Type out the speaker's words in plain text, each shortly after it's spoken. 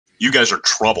You guys are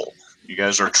trouble. You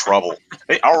guys are trouble.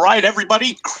 Hey, all right,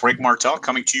 everybody. Craig Martelle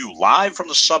coming to you live from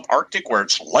the subarctic where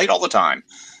it's light all the time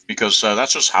because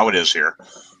that's just how it is here.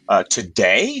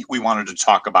 Today, we wanted to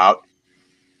talk about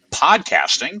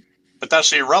podcasting, but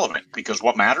that's irrelevant because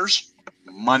what matters?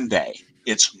 Monday.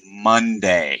 It's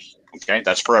Monday. Okay,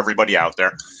 that's for everybody out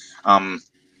there.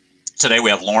 Today, we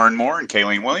have Lauren Moore and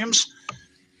Kalene Williams.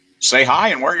 Say hi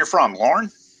and where you're from, Lauren.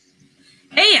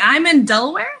 Hey, I'm in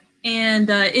Delaware, and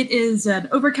it is an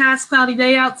overcast, cloudy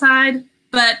day outside,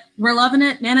 but we're loving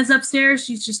it. Nana's upstairs.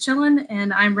 She's just chilling,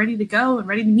 and I'm ready to go and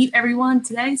ready to meet everyone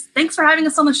today. Thanks for having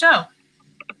us on the show.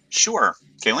 Sure.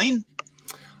 Kalene?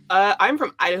 I'm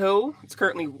from Idaho. It's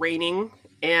currently raining,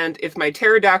 and if my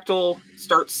pterodactyl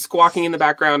starts squawking in the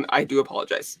background, I do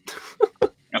apologize.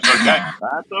 That's okay.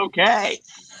 That's okay.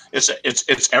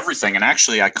 It's everything. And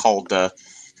actually, I called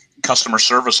customer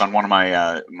service on one of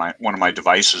my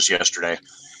devices yesterday,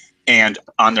 and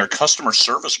on their customer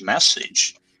service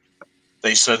message,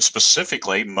 they said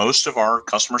specifically most of our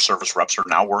customer service reps are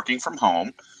now working from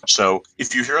home. So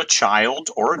if you hear a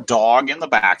child or a dog in the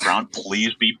background,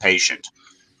 please be patient.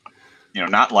 You know,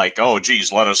 not like, oh,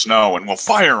 geez, let us know and we'll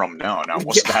fire them. No, it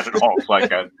wasn't that at all. It's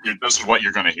like, this is what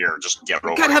you're going to hear. Just get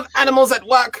over it. Gotta have animals at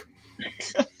work.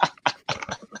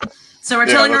 So we're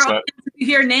telling her, if you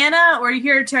hear Nana or you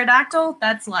hear pterodactyl,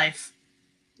 that's life.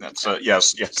 That's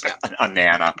yes, a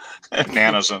Nana.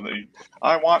 Nana's in the.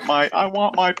 I want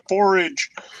my porridge.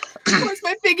 Where's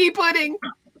my piggy pudding?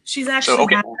 She's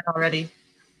actually had that already.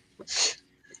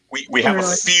 We have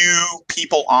a few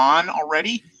people on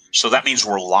already, so that means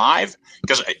we're live.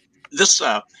 Because this,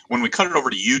 when we cut it over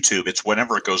to YouTube, it's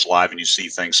whenever it goes live and you see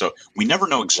things. So we never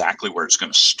know exactly where it's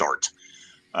going to start.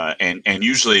 And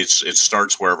usually it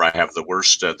starts wherever I have the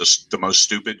worst, the most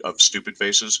stupid of stupid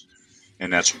faces,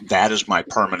 and that is my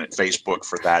permanent Facebook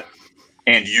for that,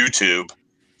 and YouTube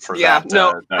for that. Yeah,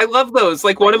 no, I love those.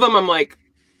 Like one of them, I'm like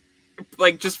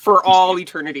just for all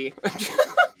eternity.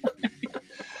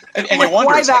 and you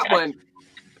wonder why that one?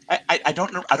 I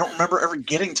don't know. I don't remember ever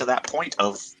getting to that point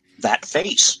of that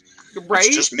face. Right?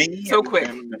 It's just me. So quick.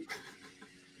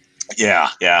 Yeah.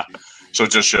 So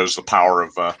it just shows the power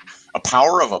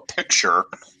of a picture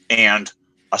and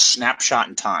a snapshot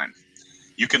in time.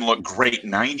 You can look great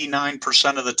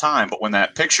 99% of the time, but when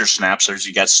that picture snaps,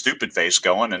 you got stupid face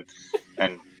going,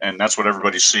 and that's what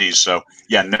everybody sees. So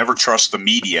yeah, never trust the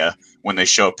media when they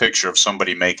show a picture of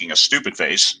somebody making a stupid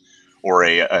face or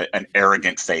an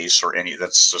arrogant face or any.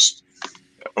 That's just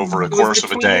over the course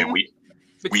of a day.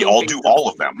 We all do all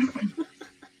of them.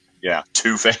 Yeah,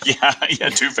 two-face. Yeah,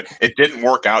 two-face. It didn't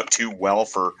work out too well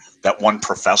for that one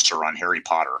professor on Harry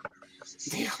Potter.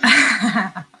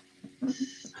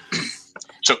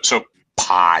 So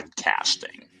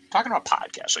podcasting. Talking about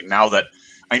podcasting. Now that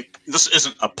this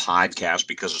isn't a podcast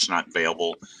because it's not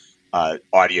available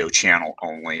audio channel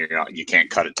only. You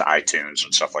can't cut it to iTunes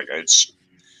and stuff like that.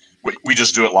 We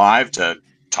just do it live to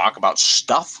talk about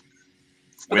stuff.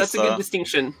 That's a good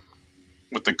distinction.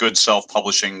 With the good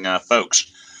self-publishing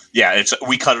folks. Yeah,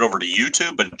 we cut it over to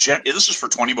YouTube, but this is for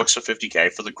 $20 to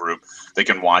 $50K for the group. They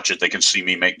can watch it. They can see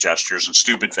me make gestures and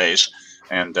stupid face,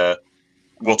 and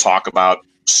we'll talk about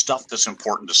stuff that's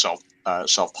important to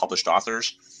self-published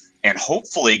authors, and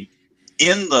hopefully,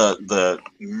 in the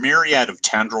myriad of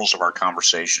tendrils of our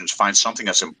conversations, find something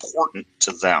that's important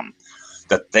to them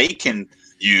that they can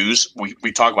use.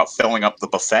 We talk about filling up the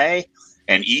buffet,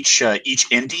 and each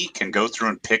indie can go through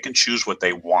and pick and choose what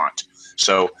they want.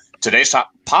 So. Today's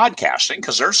podcasting,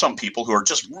 because there are some people who are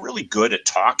just really good at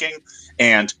talking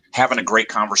and having a great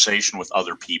conversation with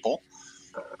other people.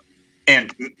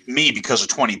 And me, because of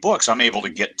 20 books, I'm able to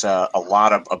get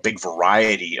a big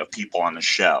variety of people on the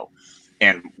show.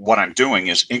 And what I'm doing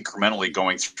is incrementally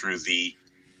going through the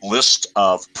list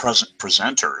of present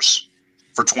presenters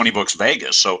for 20 Books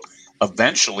Vegas. So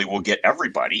eventually we'll get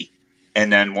everybody.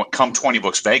 And then come 20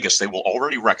 Books Vegas, they will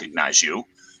already recognize you.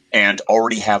 And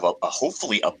already have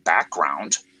hopefully a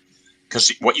background,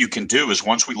 because what you can do is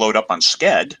once we load up on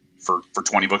Sked for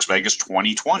 20 Books Vegas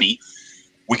 2020,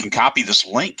 we can copy this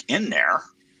link in there.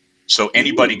 So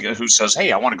anybody who says,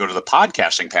 hey, I want to go to the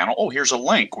podcasting panel, oh, here's a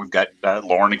link. We've got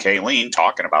Lauren and Kalene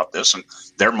talking about this, and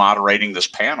they're moderating this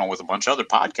panel with a bunch of other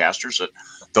podcasters that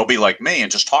they'll be like me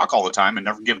and just talk all the time and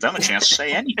never give them a chance to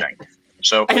say anything.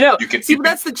 So I know. But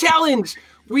that's the challenge.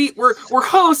 We're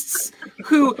hosts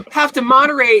who have to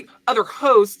moderate other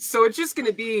hosts, so it's just going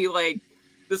to be like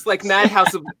this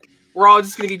madhouse of we're all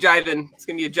just going to be jiving. It's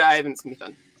going to be a jive, and it's going to be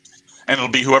fun. And it'll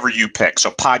be whoever you pick.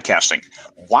 So podcasting.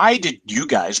 Why did you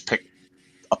guys pick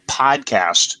a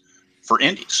podcast for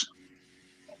indies?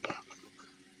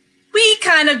 we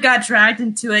kind of got dragged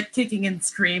into it, kicking and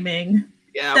screaming.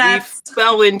 Yeah, we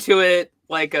fell into it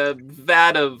like a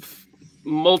vat of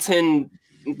molten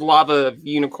lava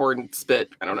unicorn spit.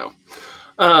 I don't know.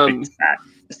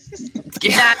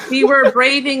 Yeah, we were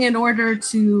braving in order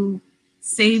to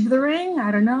save the ring.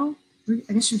 I don't know.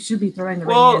 I guess you should be throwing the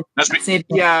ring in.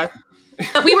 Yeah.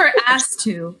 But we were asked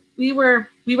to. We were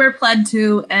pled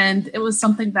to, and it was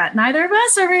something that neither of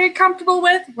us are very comfortable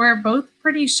with. We're both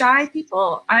pretty shy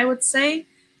people, I would say.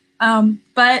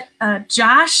 But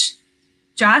Josh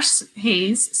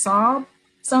Hayes saw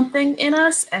something in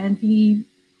us, and he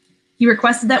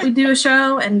requested that we do a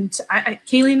show. And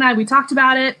Kaylee and I, we talked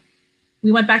about it.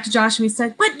 We went back to Josh and we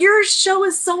said, "But your show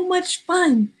is so much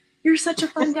fun. You're such a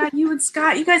fun guy. You and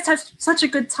Scott, you guys have such a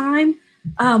good time.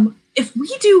 If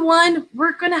we do one,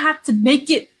 we're going to have to make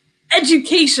it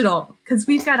educational because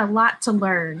we've got a lot to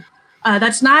learn.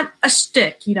 That's not a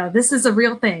shtick. This is a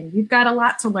real thing. We've got a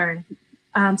lot to learn."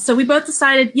 So we both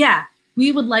decided,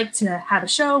 we would like to have a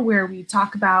show where we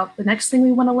talk about the next thing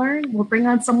we want to learn. We'll bring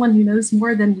on someone who knows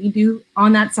more than we do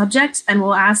on that subject, and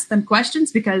we'll ask them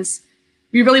questions because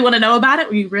we really want to know about it.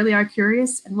 We really are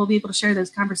curious, and we'll be able to share those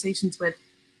conversations with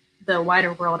the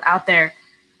wider world out there.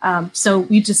 So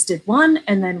we just did one,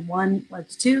 and then one led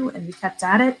to two, and we kept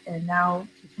at it. And now,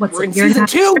 we're in season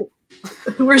 2.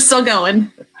 We're still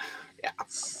going.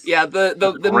 Yeah.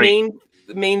 The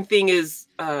main thing is,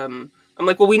 I'm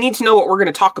like, well, we need to know what we're going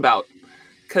to talk about,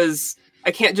 because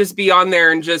I can't just be on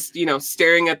there and just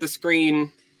staring at the screen,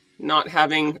 not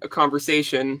having a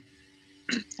conversation.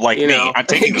 Like me, I'm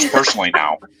taking this personally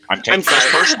now. I'm taking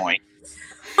this personally.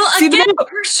 Well, again,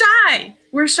 we're shy.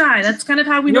 We're shy. That's kind of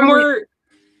how we normally.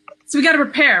 So we got to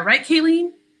prepare, right,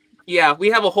 Kayleen? Yeah, we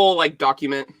have a whole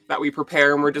document that we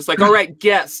prepare, and we're just like, all right,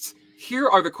 guests, here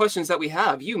are the questions that we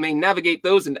have. You may navigate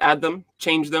those and add them,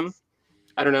 change them.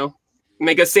 I don't know.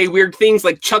 Make us say weird things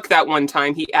like Chuck that one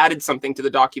time. He added something to the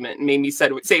document and made me say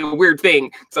a weird thing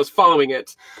because I was following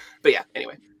it. But yeah,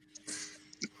 anyway.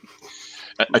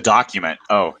 A document.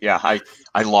 Oh, yeah.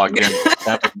 I logged in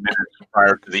 7 minutes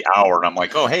prior to the hour, and I'm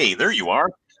like, oh, hey, there you are.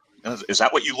 Is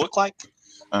that what you look like?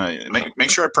 Make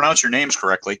sure I pronounce your names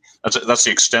correctly. That's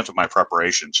the extent of my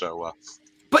preparation. So,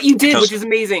 but you did, which is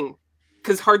amazing,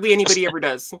 because hardly anybody ever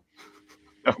does.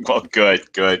 Well, good.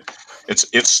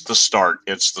 It's the start.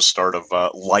 It's the start of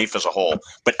life as a whole.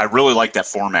 But I really like that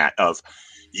format of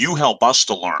you help us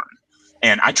to learn,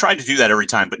 and I try to do that every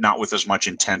time, but not with as much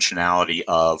intentionality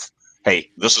of, hey,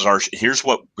 this is here's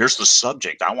the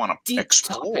subject I want to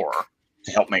explore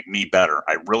to help make me better.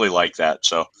 I really like that.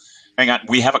 So. Hang on,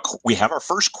 we have our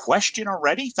first question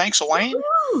already. Thanks, Elaine.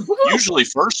 Woo-hoo. Usually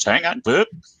first. Hang on, boop.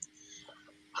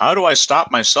 How do I stop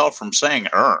myself from saying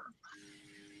 "er"?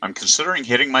 I'm considering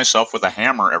hitting myself with a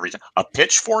hammer every time. A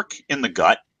pitchfork in the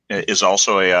gut is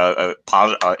also a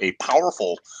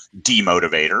powerful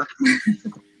demotivator.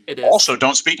 It is. Also,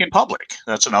 don't speak in public.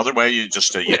 That's another way you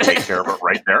just you take care of it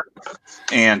right there.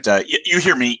 And you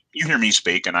hear me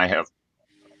speak, and I have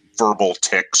verbal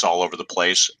tics all over the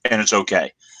place, and it's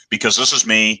okay. Because this is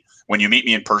me. When you meet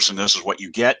me in person, this is what you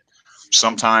get.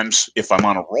 Sometimes, if I'm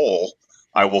on a roll,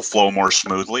 I will flow more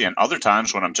smoothly. And other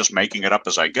times, when I'm just making it up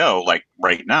as I go, like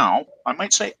right now, I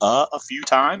might say a few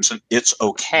times, and it's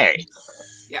okay.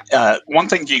 Yeah. One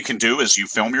thing you can do is you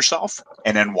film yourself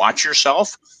and then watch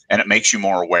yourself, and it makes you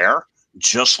more aware.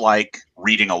 Just like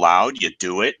reading aloud, you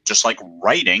do it. Just like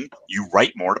writing, you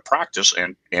write more to practice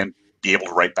and be able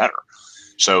to write better.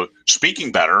 So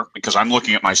speaking better, because I'm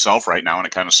looking at myself right now and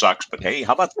it kind of sucks, but hey,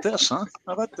 how about this, huh?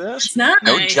 How about this? Nice.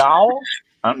 No jowl,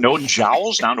 no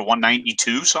jowls, down to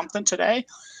 192 something today.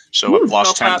 So I've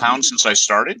lost 10 pounds since I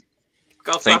started.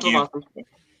 Thank you.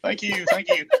 Thank you.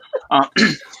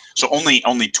 So only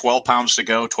 12 pounds to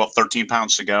go, 13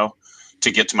 pounds to go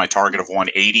to get to my target of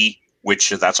 180,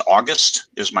 which that's August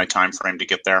is my time frame to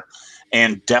get there,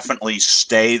 and definitely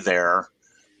stay there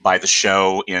by the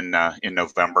show in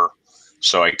November.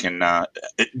 So I can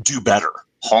do better.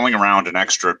 Hauling around an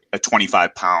extra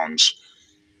 25 pounds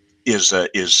is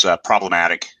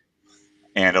problematic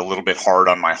and a little bit hard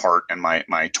on my heart and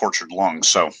my tortured lungs.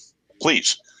 So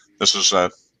please, this is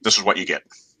what you get.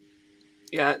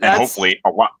 Yeah, and hopefully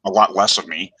a lot less of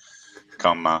me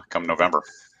come November.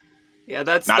 Yeah,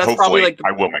 that's hopefully, probably like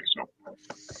I will make so.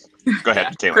 Go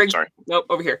ahead, Taylor. Craig, sorry. Nope,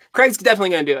 over here. Craig's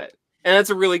definitely going to do it. And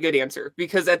that's a really good answer,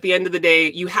 because at the end of the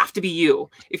day, you have to be you.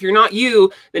 If you're not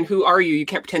you, then who are you? You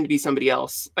can't pretend to be somebody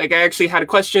else. Like, I actually had a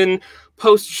question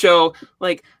post-show,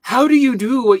 like, how do you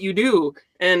do what you do?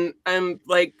 And I'm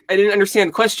like, I didn't understand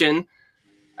the question.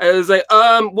 I was like,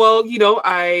 well,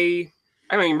 I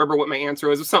don't even remember what my answer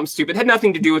was. It was something stupid. It had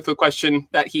nothing to do with the question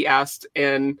that he asked.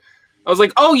 And I was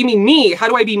like, oh, you mean me? How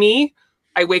do I be me?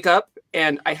 I wake up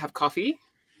and I have coffee.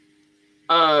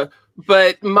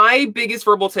 But my biggest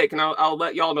verbal tick, and I'll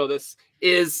let y'all know this,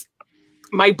 is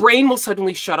my brain will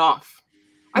suddenly shut off.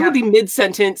 I will be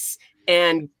mid-sentence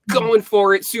and going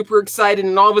for it, super excited,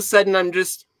 and all of a sudden I'm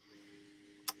just,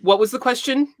 what was the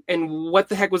question? And what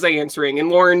the heck was I answering? And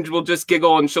Lauren will just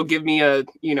giggle and she'll give me a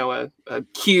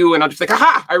cue, and I'll just like,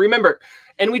 aha, I remember.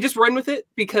 And we just run with it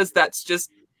because that's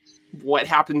just what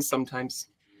happens sometimes.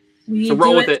 So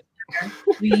roll with it.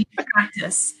 We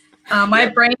practice. My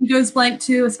brain goes blank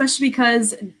too, especially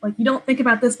because like you don't think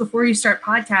about this before you start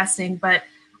podcasting, but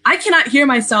I cannot hear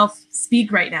myself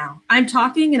speak right now. I'm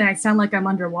talking and I sound like I'm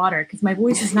underwater because my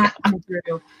voice is not coming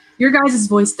through. Your guys'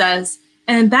 voice does.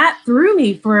 And that threw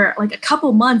me for like a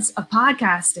couple months of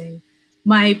podcasting.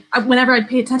 Whenever I'd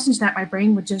pay attention to that, my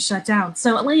brain would just shut down.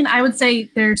 So Elaine, I would say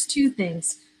there's two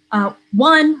things.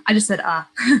 One, I just said,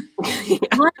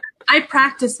 One, I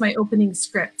practice my opening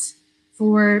script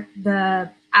for the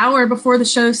hour before the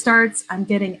show starts. I'm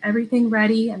getting everything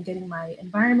ready. I'm getting my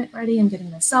environment ready. I'm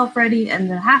getting myself ready. And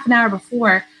then half an hour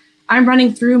before, I'm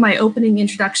running through my opening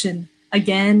introduction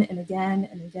again and again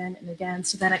and again and again.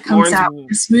 So then it comes out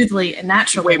smoothly and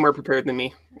naturally. Way more prepared than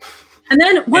me. And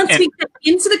then once we get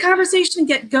into the conversation and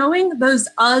get going, those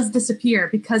uhs disappear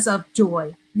because of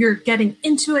joy. You're getting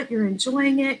into it. You're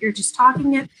enjoying it. You're just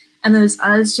talking it. And those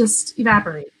uhs just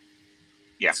evaporate.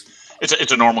 Yeah.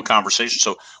 It's a normal conversation.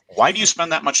 So why do you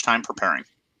spend that much time preparing?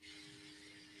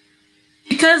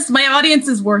 Because my audience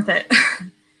is worth it.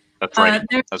 That's right.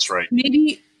 That's right.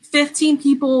 Maybe 15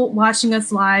 people watching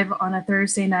us live on a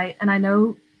Thursday night, and I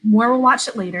know more will watch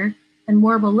it later and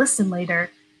more will listen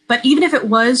later. But even if it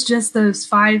was just those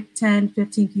 5, 10,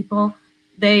 15 people,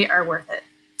 they are worth it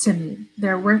to me.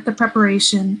 They're worth the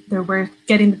preparation. They're worth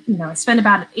getting, I spend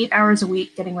about 8 hours a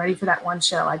week getting ready for that one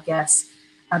show, I guess.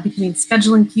 Between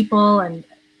scheduling people and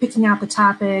picking out the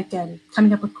topic and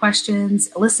coming up with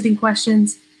questions, eliciting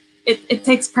questions. It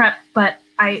takes prep, but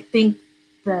I think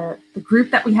the group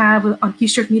that we have on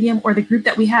Keystroke Medium or the group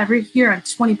that we have right here on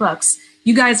 20 Books,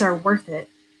 you guys are worth it.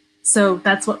 So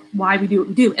that's why we do what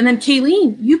we do. And then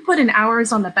Kalene, you put in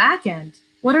hours on the back end.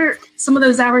 What are some of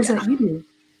those hours that you do?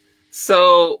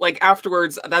 So like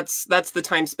afterwards, that's the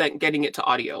time spent getting it to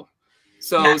audio.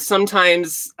 So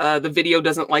sometimes the video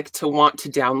doesn't like to want to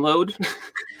download.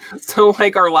 So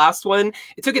like our last one,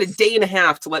 it took it a day and a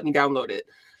half to let me download it.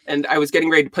 And I was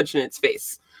getting ready to punch it in its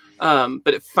face. But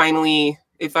it finally,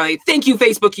 thank you,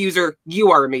 Facebook user. You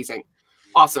are amazing.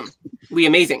 Awesomely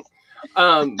amazing.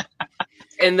 And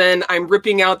then I'm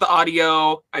ripping out the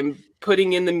audio. I'm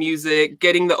putting in the music,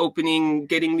 getting the opening,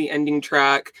 getting the ending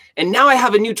track. And now I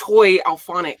have a new toy,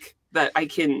 Alphonic, that I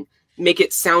can make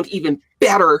it sound even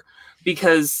better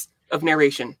because of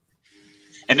narration.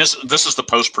 And this is the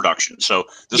post-production. So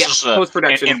this is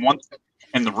post-production.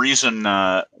 And the reason,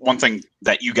 one thing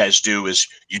that you guys do is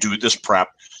you do this prep,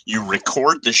 you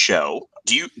record the show.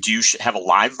 Do you have a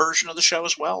live version of the show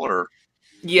as well, or?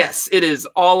 Yes, it is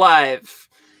all live.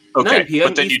 Okay,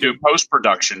 but then you do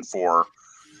post-production for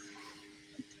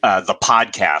the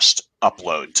podcast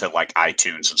upload to like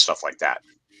iTunes and stuff like that.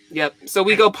 Yep. So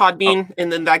we go Podbean,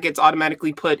 and then that gets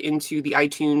automatically put into the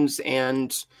iTunes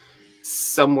and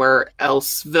somewhere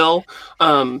elseville.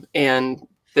 And then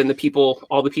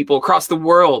all the people across the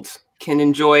world can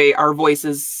enjoy our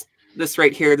voices. This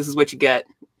right here, this is what you get.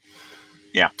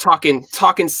 Yeah.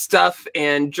 Talking stuff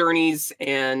and journeys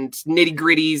and nitty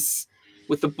gritties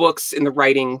with the books and the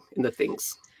writing and the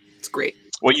things. It's great.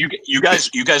 Well, you guys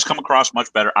come across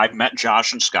much better. I've met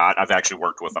Josh and Scott. I've actually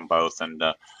worked with them both, and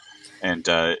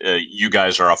you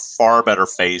guys are a far better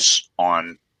face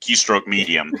on Keystroke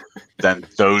Medium than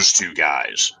those two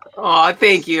guys. Oh,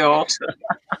 thank you.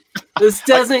 This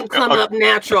doesn't come up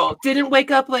natural. Didn't wake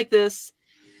up like this.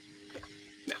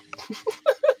 No.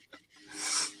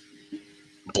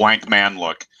 Blank man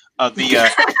look.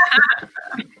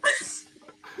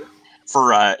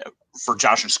 For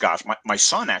Josh and Scott, my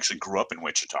son actually grew up in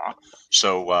Wichita,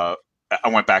 so I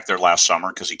went back there last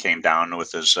summer because he came down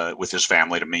with his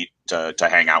family to meet to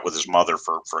hang out with his mother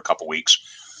for a couple weeks,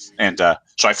 and so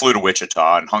I flew to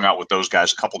Wichita and hung out with those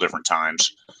guys a couple different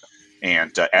times,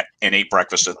 and ate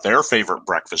breakfast at their favorite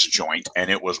breakfast joint, and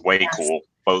it was way cool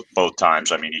both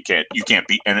times. I mean, you can't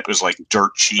beat, and it was like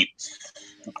dirt cheap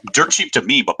to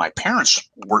me, but my parents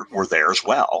were there as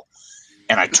well,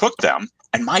 and I took them.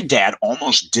 And my dad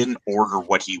almost didn't order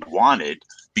what he wanted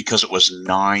because it was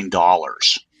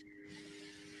 $9,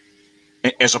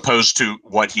 as opposed to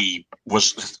what he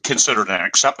was considered an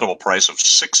acceptable price of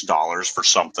 $6 for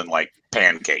something like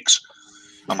pancakes.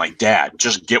 I'm like, Dad,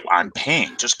 I'm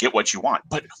paying. Just get what you want.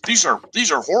 But these are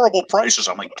horrible prices.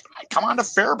 I'm like, come on to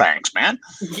Fairbanks, man.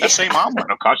 That same omelet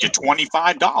will cost you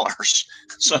 $25.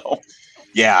 So,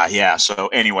 yeah. So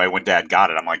anyway, when Dad got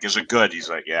it, I'm like, is it good? He's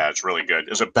like, yeah, it's really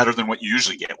good. Is it better than what you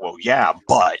usually get? Well, yeah,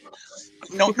 but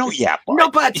no, yeah, but. No,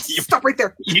 but stop right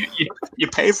there. You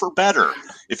pay for better.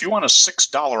 If you want a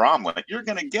 $6 omelet, you're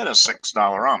going to get a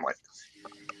 $6 omelet.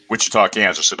 Wichita,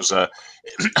 Kansas. It was a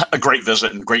great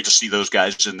visit and great to see those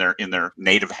guys in their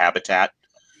native habitat.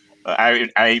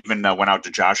 I even went out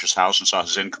to Josh's house and saw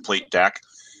his incomplete deck,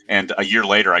 and a year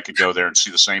later I could go there and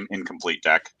see the same incomplete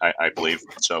deck. I believe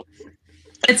so.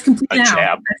 It's complete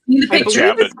now. I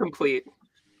believe it's complete.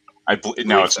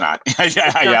 No, it's not.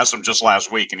 I asked him just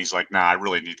last week, and he's like, "Nah, I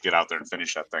really need to get out there and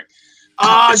finish that thing."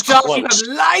 Oh, Josh, you have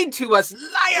lied to us,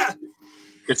 liar!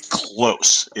 It's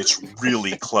close. It's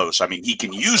really close. I mean, he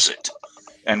can use it.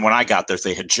 And when I got there,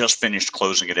 they had just finished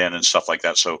closing it in and stuff like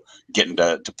that. So getting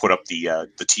to put up the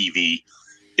TV,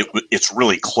 it's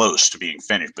really close to being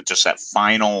finished. But just that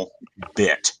final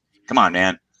bit. Come on,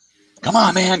 man.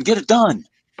 Get it done.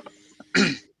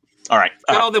 All right.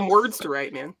 Got all them words to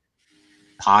write, man.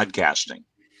 Podcasting.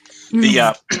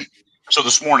 So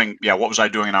this morning, what was I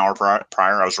doing an hour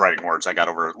prior? I was writing words. I got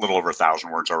a little over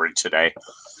 1,000 words already today.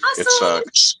 Awesome.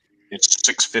 It's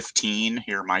 6:15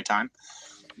 here my time,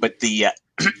 but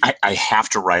I have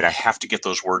to write. I have to get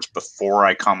those words before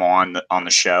I come on the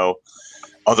show.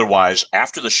 Otherwise,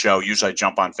 after the show, usually I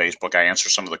jump on Facebook. I answer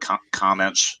some of the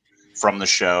comments from the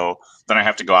show. Then I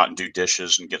have to go out and do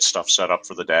dishes and get stuff set up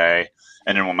for the day.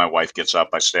 And then when my wife gets up,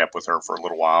 I stay up with her for a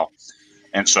little while.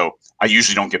 And so I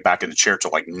usually don't get back in the chair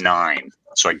till like 9.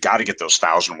 So I got to get those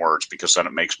 1,000 words because then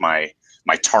it makes my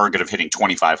target of hitting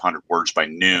 2,500 words by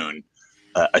noon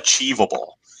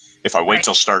achievable. If I wait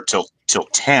till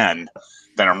 10,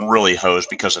 then I'm really hosed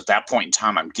because at that point in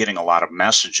time, I'm getting a lot of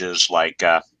messages like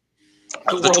the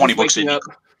 20 books indie.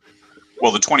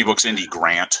 Well, the 20 books indie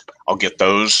grant, I'll get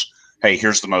those. Hey,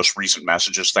 here's the most recent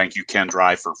messages. Thank you, Ken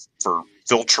Dry, for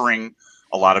filtering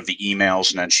a lot of the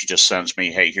emails, and then she just sends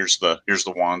me, hey, here's the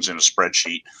ones in a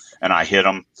spreadsheet, and I hit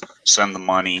them, send the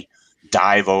money,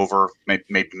 dive over,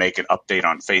 maybe make an update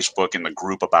on Facebook in the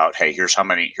group about, hey, here's how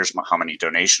many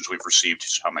donations we've received,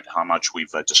 how much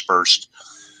we've dispersed,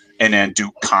 and then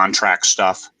do contract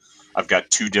stuff. I've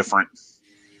got two different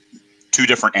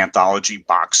anthology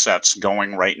box sets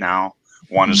going right now.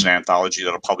 One is an anthology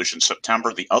that'll publish in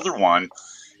September. The other one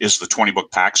is the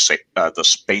 20-book pack, the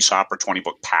Space Opera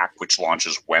 20-book pack, which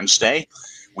launches Wednesday.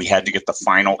 We had to get the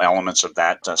final elements of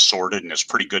that sorted, and it's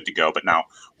pretty good to go. But now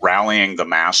rallying the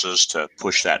masses to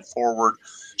push that forward.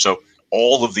 So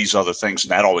all of these other things,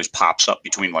 and that always pops up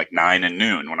between like 9 and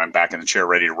noon when I'm back in the chair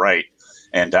ready to write.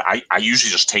 And I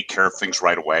usually just take care of things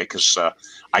right away because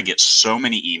I get so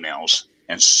many emails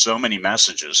and so many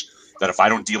messages that if I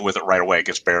don't deal with it right away, it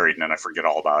gets buried, and then I forget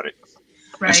all about it.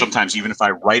 Right. And sometimes even if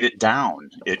I write it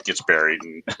down, it gets buried.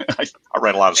 And I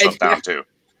write a lot of stuff down too.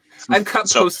 I've got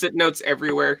Post-it notes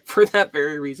everywhere for that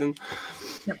very reason.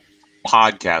 Yep.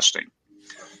 Podcasting.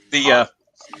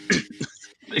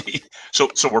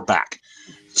 So we're back.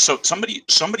 So somebody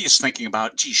is thinking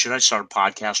about, gee, should I start a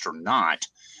podcast or not?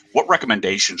 What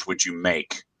recommendations would you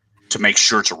make to make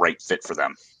sure it's a right fit for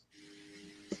them?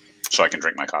 So I can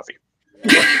drink my coffee.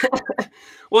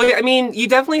 Well, I mean, you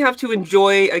definitely have to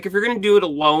enjoy, like, if you're going to do it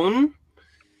alone,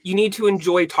 you need to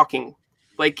enjoy talking.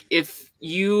 Like, if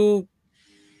you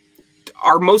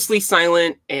are mostly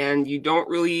silent and you don't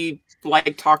really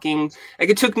like talking, like,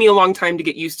 it took me a long time to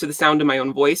get used to the sound of my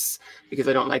own voice because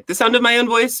I don't like the sound of my own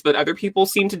voice, but other people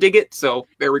seem to dig it. So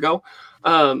there we go.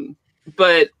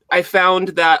 But I found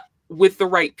that with the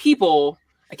right people,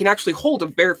 I can actually hold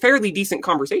a fairly decent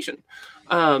conversation.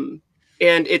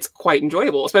 And it's quite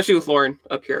enjoyable, especially with Lauren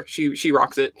up here. She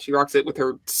rocks it. She rocks it with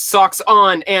her socks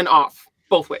on and off,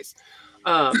 both ways.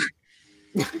 But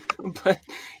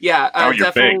yeah,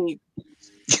 definitely.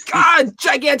 Big. God,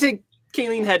 gigantic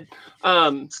Kalene head.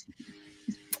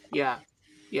 Yeah,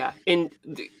 and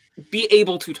be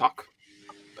able to talk,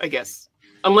 I guess,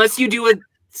 unless you do a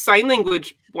sign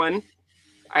language one.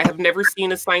 I have never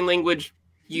seen a sign language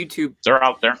YouTube. They're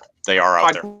out there. They are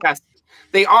out there.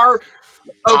 They are.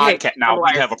 Okay. Now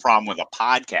we have a problem with a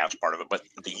podcast part of it, but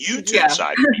the YouTube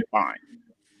side would be fine.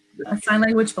 A sign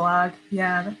language blog,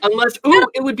 yeah. Unless,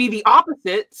 it would be the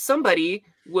opposite. Somebody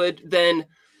would then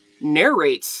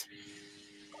narrate.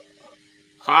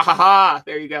 Ha ha ha!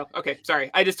 There you go. Okay, sorry,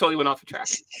 I just totally went off the track.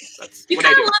 That's you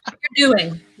kind of love what you're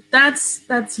doing.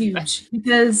 That's huge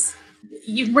because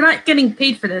we're not getting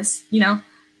paid for this,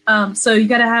 So you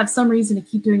got to have some reason to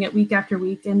keep doing it week after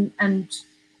week and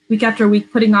week after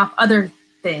week, putting off other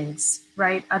things,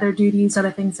 right? Other duties,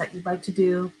 other things that you'd like to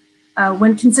do.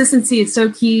 When consistency is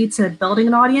so key to building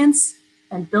an audience,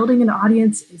 and building an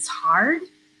audience is hard.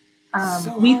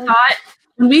 We thought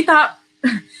when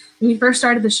we first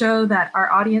started the show that our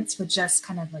audience would just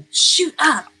kind of like shoot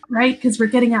up, right? Because we're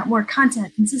getting out more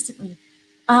content consistently.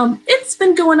 It's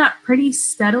been going up pretty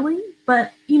steadily,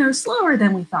 but slower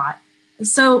than we thought.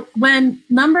 So when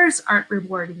numbers aren't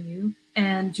rewarding you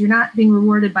and you're not being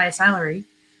rewarded by a salary,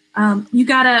 you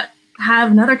gotta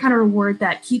have another kind of reward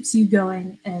that keeps you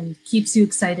going and keeps you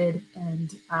excited.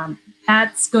 And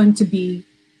that's going to be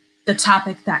the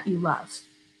topic that you love.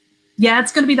 Yeah,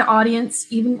 it's going to be the audience,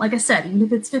 even like I said, even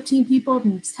if it's 15 people,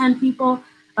 even if it's 10 people.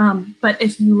 But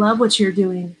if you love what you're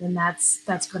doing, then that's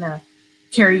going to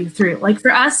carry you through. Like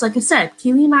for us, like I said,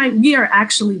 Kalene and I, we are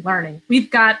actually learning. We've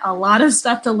got a lot of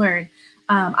stuff to learn.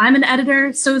 I'm an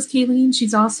editor, so is Kalene.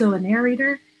 She's also a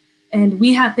narrator. And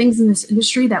we have things in this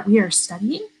industry that we are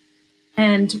studying.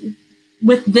 And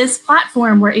with this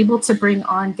platform, we're able to bring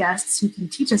on guests who can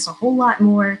teach us a whole lot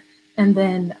more. And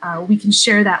then we can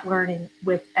share that learning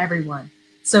with everyone.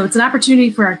 So it's an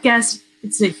opportunity for our guests.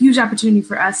 It's a huge opportunity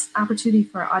for us, opportunity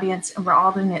for our audience, and we're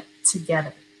all doing it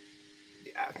together.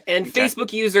 Yeah. And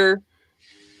Facebook user,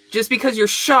 just because you're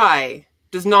shy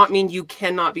does not mean you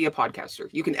cannot be a podcaster.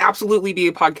 You can absolutely be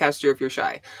a podcaster if you're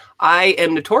shy. I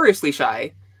am notoriously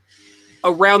shy.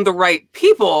 Around the right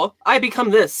people, I become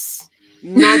this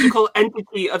magical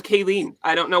entity of Kalene.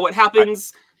 I don't know what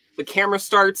happens. The camera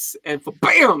starts and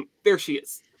bam, there she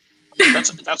is.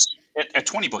 That's at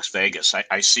 20 Books Vegas.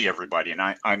 I see everybody, and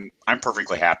I'm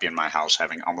perfectly happy in my house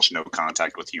having almost no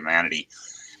contact with humanity.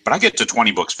 But I get to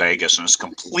 20 Books Vegas, and it's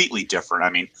completely different.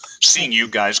 I mean, seeing you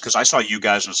guys, because I saw you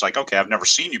guys, and it's like, okay, I've never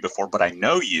seen you before, but I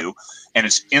know you, and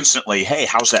it's instantly, hey,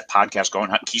 how's that podcast going?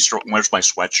 Keystroke, where's my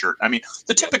sweatshirt? I mean,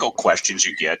 the typical questions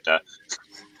you get.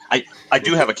 I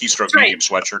do have a Keystroke Medium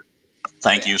sweatshirt.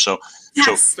 Thank you. So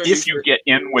if you get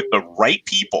in with the right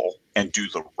people and do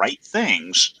the right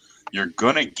things, you're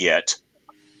gonna get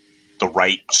the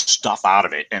right stuff out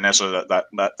of it. And that's a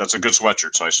good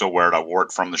sweatshirt. So I still wear it. I wore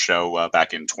it from the show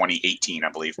back in 2018,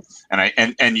 I believe.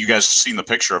 And you guys seen the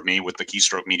picture of me with the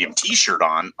Keystroke Medium T-shirt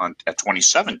on at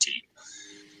 2017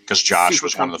 because Josh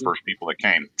was one of the first people that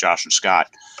came. Josh and Scott.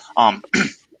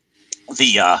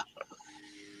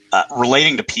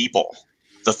 Relating to people.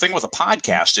 The thing with a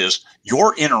podcast is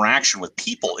your interaction with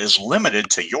people is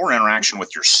limited to your interaction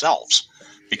with yourselves.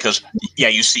 Because, yeah,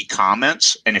 you see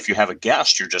comments, and if you have a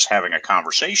guest, you're just having a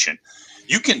conversation.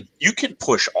 You can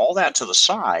push all that to the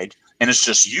side, and it's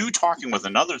just you talking with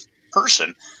another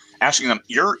person, asking them,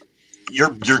 "You're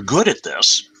good at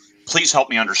this. Please help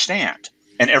me understand."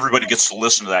 And everybody gets to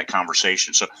listen to that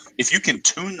conversation. So if you can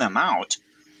tune them out,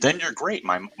 then you're great.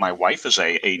 My wife is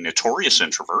a notorious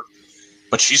introvert,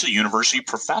 but she's a university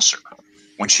professor.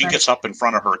 When she gets up in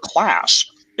front of her class,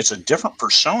 it's a different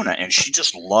persona, and she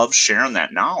just loves sharing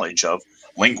that knowledge of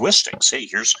linguistics. Hey,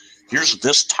 here's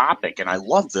this topic, and I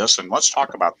love this, and let's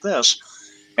talk about this.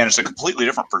 And it's a completely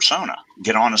different persona.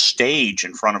 Get on a stage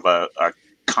in front of a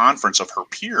conference of her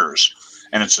peers,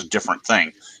 and it's a different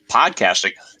thing.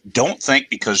 Podcasting, don't think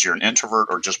because you're an introvert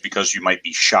or just because you might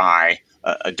be shy,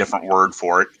 a different word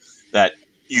for it, that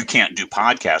you can't do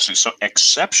podcasting. So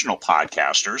exceptional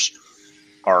podcasters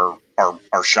are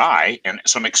shy, and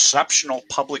some exceptional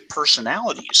public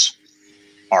personalities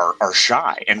are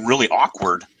shy and really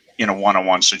awkward in a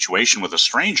one-on-one situation with a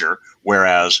stranger,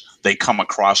 whereas they come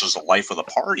across as the life of the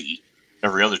party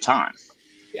every other time.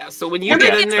 Yeah, so when you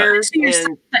get in there and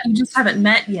that you just haven't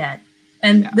met yet,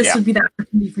 and this would be the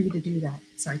opportunity for you to do that.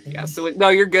 Sorry. Yeah, so no,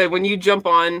 you're good. When you jump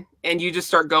on and you just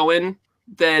start going,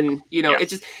 then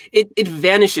it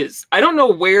vanishes. I don't know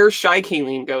where shy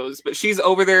Kalene goes, but she's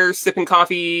over there sipping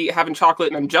coffee, having chocolate,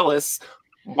 and I'm jealous.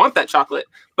 Want that chocolate,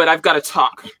 but I've got to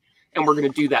talk, and we're gonna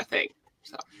do that thing.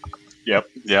 So.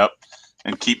 Yep,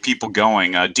 and keep people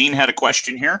going. Dean had a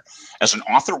question here. As an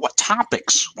author, what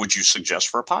topics would you suggest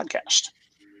for a podcast?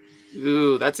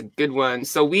 Ooh, that's a good one.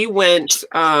 So we went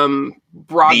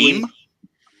broadly.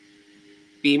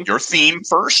 Theme. Your theme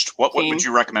first. What would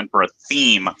you recommend for a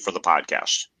theme for the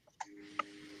podcast?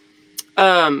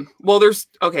 Well,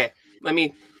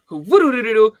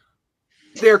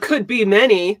 there could be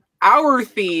many. Our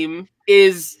theme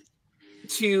is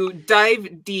to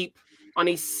dive deep on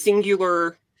a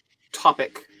singular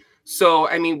topic. So,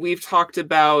 I mean, we've talked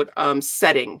about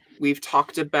setting. We've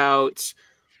talked about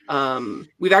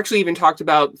we've actually even talked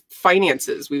about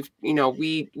finances.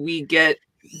 We get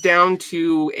down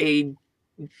to a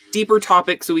deeper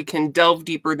topic so we can delve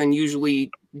deeper than usually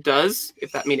does,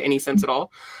 if that made any sense at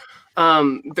all.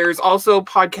 There's also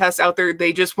podcasts out there,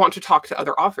 they just want to talk to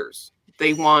other authors.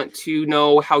 They want to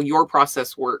know how your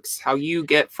process works, how you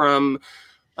get from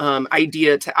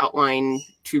idea to outline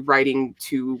to writing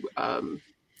to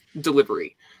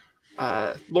delivery.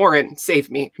 Lauren,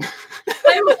 save me.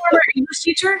 I'm a former English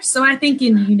teacher, so I think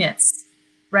in units,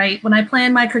 right? When I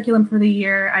plan my curriculum for the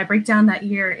year, I break down that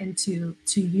year into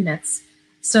 2 units.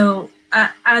 So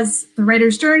as the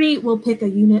writer's journey, we'll pick a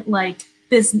unit like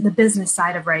the business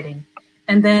side of writing.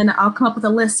 And then I'll come up with a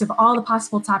list of all the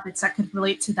possible topics that could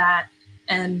relate to that,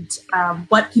 and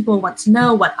what people want to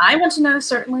know, what I want to know,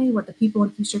 certainly, what the people in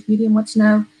Keystroke Medium want to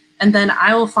know. And then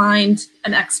I will find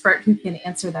an expert who can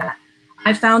answer that.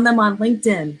 I found them on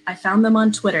LinkedIn. I found them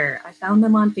on Twitter. I found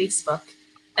them on Facebook.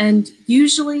 And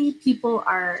usually people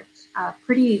are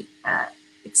pretty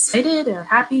excited or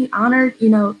happy, honored,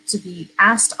 to be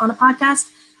asked on a podcast.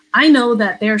 I know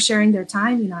that they're sharing their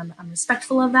time. I'm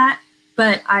respectful of that.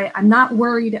 But I'm not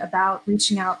worried about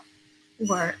reaching out,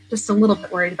 or just a little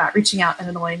bit worried about reaching out and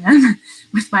annoying them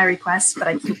with my requests. But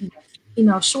I keep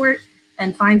email short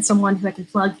and find someone who I can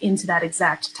plug into that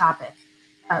exact topic.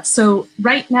 So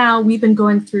right now we've been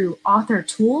going through author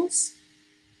tools.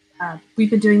 We've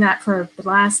been doing that for the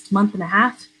last month and a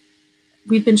half.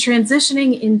 We've been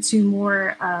transitioning into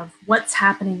more of what's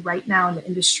happening right now in the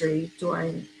industry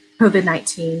during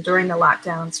COVID-19, during the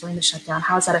lockdowns, during the shutdown.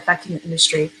 How is that affecting the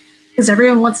industry? Because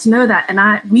everyone wants to know that,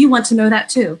 and we want to know that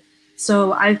too.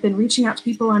 So I've been reaching out to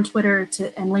people on Twitter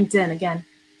and LinkedIn, again,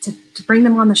 to bring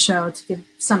them on the show, to give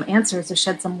some answers, to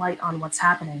shed some light on what's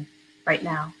happening right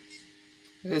now.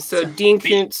 So Dean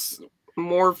Kuntz,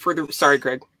 more for the... Sorry,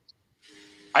 Greg.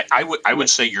 I would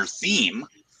say your theme,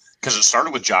 because it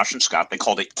started with Josh and Scott, they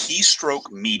called it Keystroke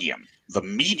Medium, the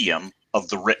medium of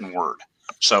the written word.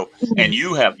 So, and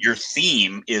your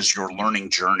theme is your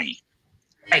learning journey.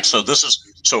 Right. So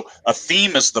a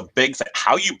theme is the big thing.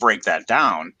 How you break that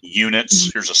down,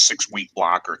 units, here's a 6-week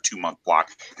block or a 2-month block.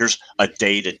 Here's a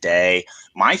day-to-day.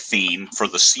 My theme for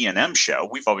the CNM show,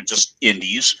 we've always just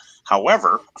indies.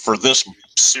 However, for this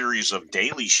series of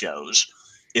daily shows,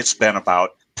 it's been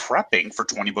about prepping for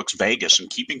 20 Books Vegas and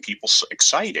keeping people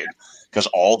excited, because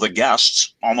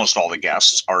almost all the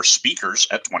guests are speakers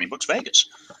at 20 Books Vegas,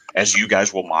 as you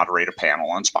guys will moderate a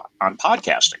panel on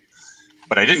podcasting.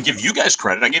 But I didn't give you guys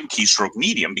credit. I gave Keystroke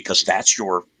Medium because that's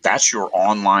your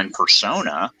online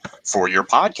persona for your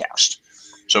podcast.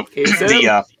 So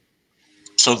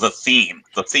the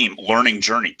theme, learning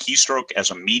journey, Keystroke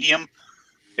as a medium.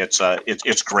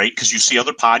 It's great because you see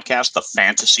other podcasts, the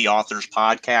Fantasy Authors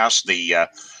podcast,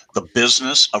 the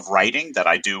Business of Writing that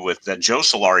I do that Joe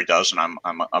Solari does, and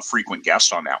I'm a frequent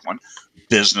guest on that one.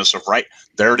 Business of Writing.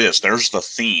 There it is. There's the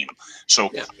theme. So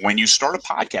when you start a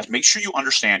podcast, make sure you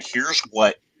understand here's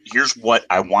what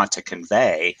I want to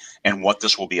convey and what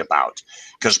this will be about.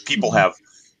 Because people have,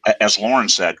 as Lauren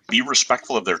said, be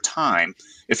respectful of their time.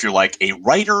 If you're like a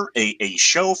writer, a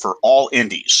show for all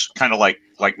indies, kind of like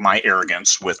my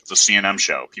arrogance with the CNM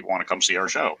show. People want to come see our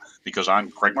show because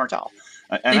I'm Craig Martelle.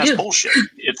 And that's bullshit.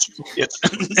 It's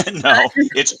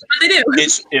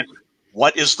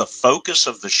what is the focus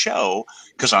of the show?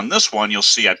 Because on this one, you'll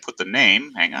see I put the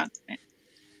name. Hang on.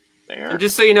 There. And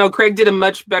just so you know, Craig did a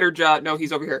much better job. No,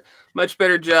 he's over here. Much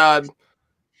better job.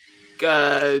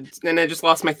 And I just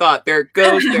lost my thought. There it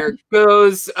goes. There it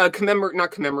goes.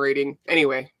 Not commemorating.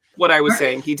 Anyway, what I was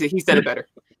saying. He said it better.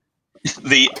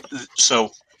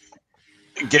 So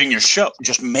getting your show,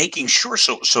 just making sure.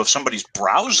 So if somebody's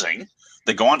browsing,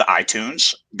 they go onto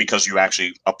iTunes, because you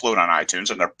actually upload on iTunes,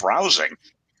 and they're browsing.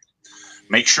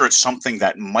 Make sure it's something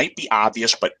that might be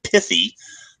obvious but pithy,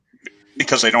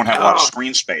 because they don't have a lot of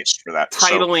screen space for that.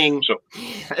 Titling.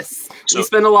 Yes. We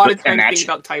spend a lot of time thinking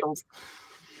about titles.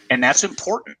 And that's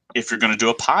important if you're going to do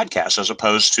a podcast, as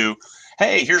opposed to,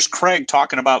 hey, here's Craig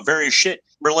talking about various shit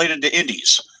related to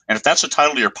indies. And if that's the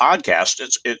title of your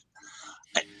podcast,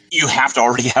 you have to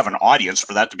already have an audience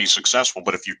for that to be successful.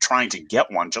 But if you're trying to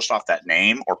get one just off that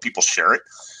name, or people share it,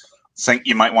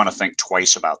 you might want to think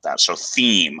twice about that. So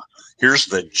theme, here's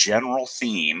the general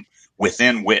theme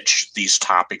within which these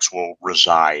topics will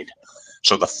reside.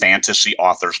 So the Fantasy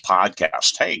Authors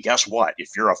podcast. Hey, guess what? If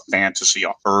you're a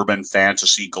urban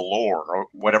fantasy galore, or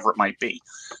whatever it might be.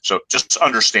 So just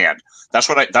understand. That's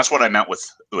what I meant with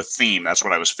theme. That's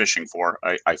what I was fishing for.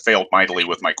 I failed mightily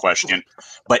with my question.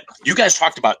 But you guys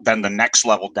talked about then the next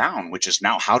level down, which is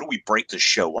now how do we break the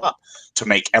show up to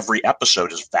make every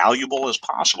episode as valuable as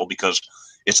possible? Because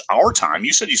it's our time.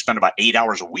 You said you spend about 8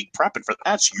 hours a week prepping for that.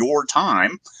 That's your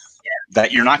time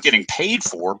that you're not getting paid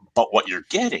for, but what you're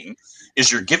getting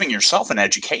is you're giving yourself an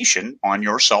education on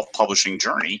your self-publishing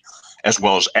journey, as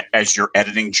well as your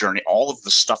editing journey, all of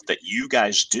the stuff that you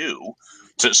guys do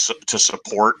to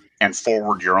support and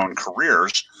forward your own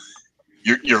careers,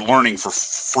 you're learning for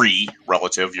free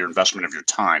relative your investment of your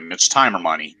time. It's time or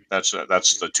money. That's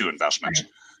the two investments.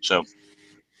 So,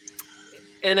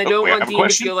 and I don't want Dean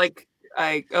to feel like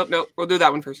no, we'll do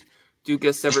that one first. Do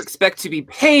guests ever expect to be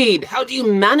paid? How do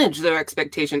you manage their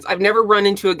expectations? I've never run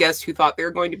into a guest who thought they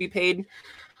were going to be paid,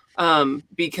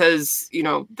 because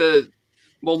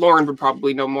Lauren would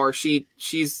probably know more. She's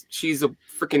a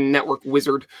freaking network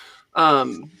wizard.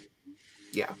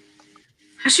 Yeah.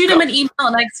 I shoot him an email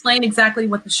and I explain exactly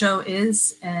what the show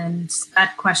is, and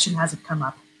that question hasn't come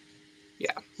up.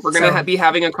 Yeah, we're going to be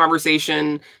having a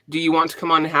conversation. Do you want to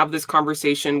come on and have this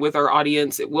conversation with our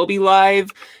audience? It will be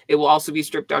live. It will also be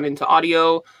stripped down into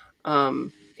audio.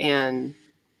 And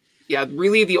yeah,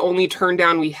 really the only turn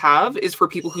down we have is for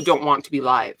people who don't want to be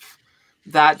live.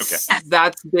 That's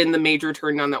been the major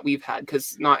turn down that we've had,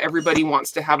 because not everybody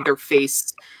wants to have their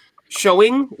face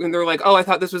showing. And they're like, oh, I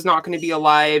thought this was not going to be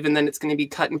alive, and then it's going to be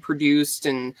cut and produced,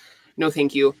 and no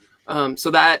thank you.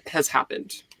 So that has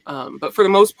happened. But for the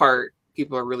most part,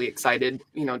 people are really excited,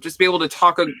 just be able to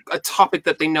talk a topic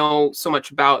that they know so much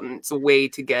about, and it's a way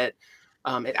to get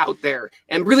it out there.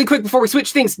 And really quick before we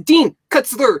switch things, Dean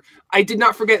Kutzler, I did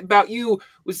not forget about you.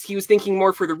 He was thinking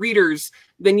more for the readers.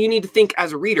 Then you need to think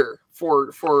as a reader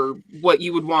for what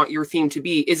you would want your theme to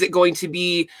be. Is it going to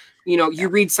be, you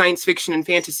read science fiction and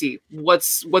fantasy?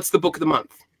 What's the book of the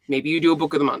month? Maybe you do a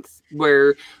book of the month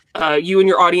where you and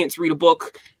your audience read a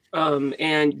book.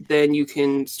 And then you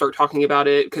can start talking about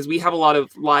it, because we have a lot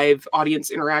of live audience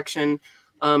interaction.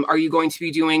 Are you going to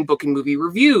be doing book and movie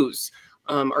reviews?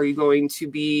 Are you going to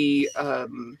be,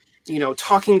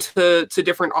 talking to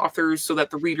different authors so that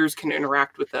the readers can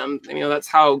interact with them? That's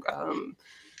how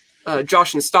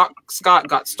Josh and Scott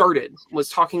got started, was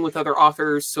talking with other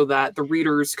authors so that the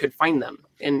readers could find them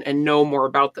and know more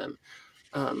about them.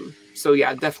 So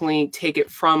yeah, definitely take it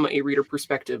from a reader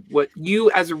perspective, what you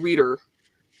as a reader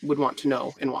would want to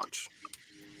know and watch.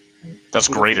 That's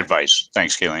great advice.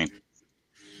 Thanks, Kalene.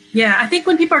 Yeah, I think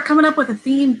when people are coming up with a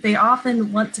theme, they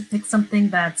often want to pick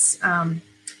something that's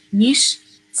niche,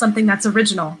 something that's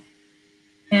original.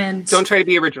 And don't try to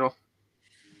be original.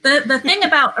 The thing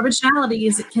about originality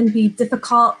is it can be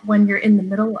difficult when you're in the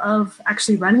middle of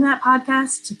actually running that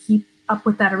podcast to keep up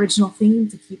with that original theme,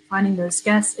 to keep finding those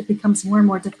guests. It becomes more and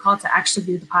more difficult to actually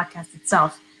do the podcast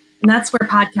itself. And that's where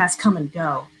podcasts come and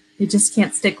go. They just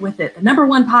can't stick with it. The number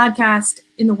one podcast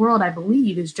in the world, I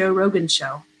believe, is Joe Rogan's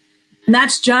show. And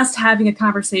that's just having a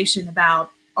conversation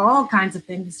about all kinds of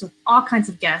things with all kinds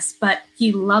of guests, but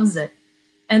he loves it.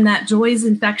 And that joy is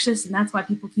infectious, and that's why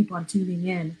people keep on tuning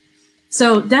in.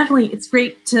 So definitely it's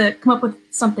great to come up with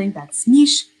something that's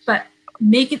niche, but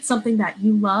make it something that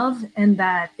you love, and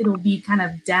that it'll be kind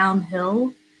of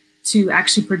downhill to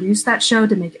actually produce that show,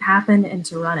 to make it happen and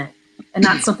to run it. And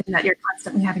not something that you're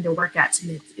constantly having to work at to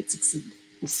make it succeed.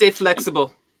 Stay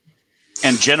flexible.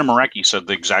 And Jenna Marecki said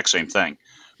the exact same thing.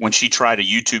 When she tried a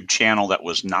YouTube channel that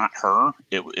was not her,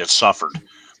 it suffered.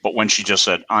 But when she just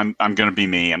said, I'm going to be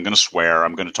me, I'm going to swear,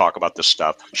 I'm going to talk about this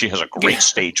stuff. She has a great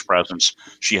stage presence.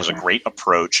 She has a great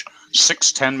approach.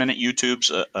 6 10-minute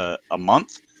YouTubes a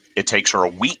month. It takes her a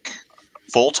week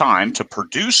full time to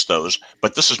produce those,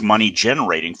 but this is money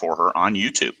generating for her on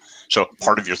YouTube. So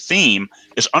part of your theme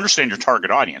is understand your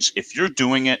target audience. If you're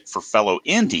doing it for fellow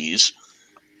indies,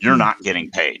 you're not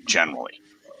getting paid generally.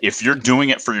 If you're doing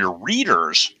it for your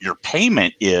readers, your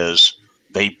payment is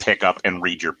they pick up and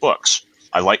read your books.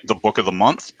 I like the book of the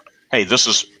month. Hey, this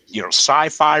is,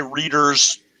 sci-fi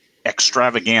readers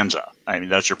extravaganza. I mean,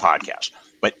 that's your podcast,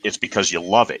 but it's because you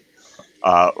love it.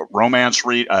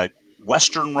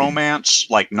 Western romance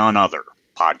like none other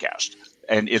podcast.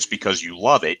 And it's because you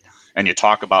love it. And you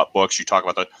talk about books, you talk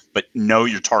about but know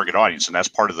your target audience, and that's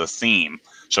part of the theme.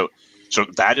 So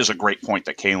that is a great point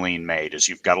that Kalene made, is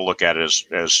you've got to look at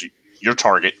it as your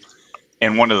target.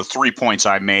 And one of the 3 points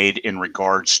I made in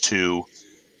regards to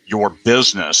your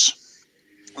business,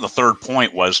 the third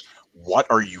point was, what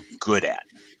are you good at?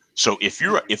 So if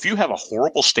you have a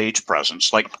horrible stage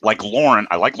presence, like Lauren,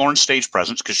 I like Lauren's stage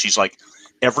presence because she's like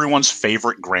everyone's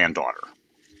favorite granddaughter.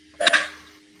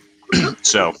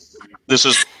 So this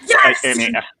is,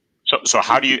 yes! So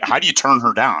how do you turn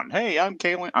her down? Hey, I'm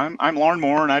Kalene. I'm Lauren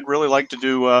Moore, and I'd really like to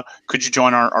do. Could you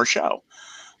join our show?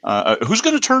 Who's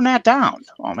going to turn that down?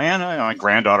 Oh man, my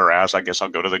granddaughter asked. I guess I'll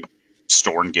go to the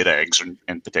store and get eggs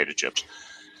and potato chips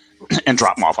and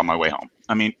drop them off on my way home.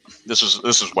 I mean, this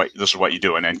is what you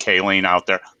do. And then Kalene out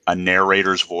there, a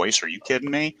narrator's voice. Are you kidding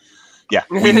me? Yeah,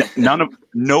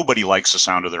 nobody likes the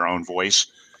sound of their own voice.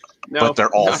 No, but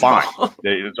they're all fine.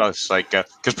 It's like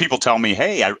because people tell me,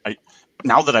 "Hey, I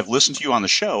now that I've listened to you on the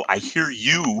show, I hear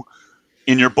you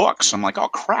in your books. I'm like, oh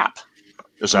crap,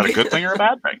 is that a good thing or a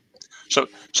bad thing? So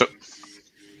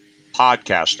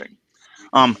podcasting.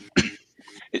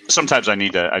 Sometimes I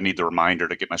need the reminder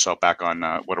to get myself back on.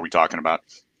 What are we talking about?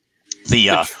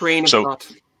 The train of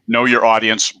thought. Know your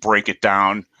audience, break it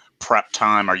down, prep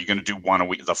time. Are you going to do one a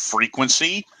week? The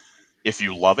frequency, if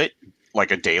you love it,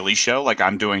 like a daily show, like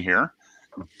I'm doing here,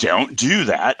 don't do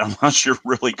that unless you're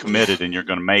really committed and you're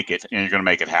going to make it and you're going to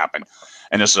make it happen.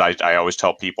 And this is, I always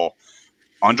tell people,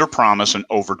 under promise and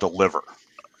over deliver.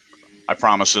 I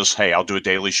promise this, hey, I'll do a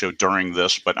daily show during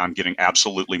this, but I'm getting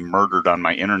absolutely murdered on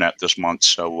my internet this month.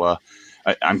 So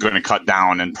I'm going to cut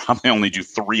down and probably only do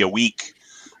 3 a week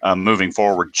moving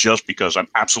forward, just because I'm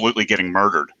absolutely getting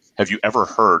murdered. Have you ever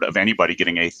heard of anybody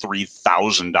getting a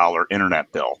 $3,000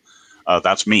 internet bill?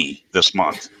 That's me this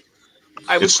month.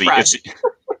 I would cry.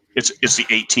 It's the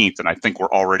 18th, and I think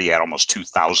we're already at almost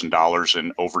 $2,000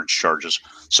 in overage charges.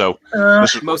 So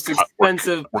this is most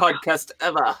expensive podcast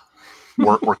ever.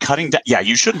 We're cutting down. Yeah,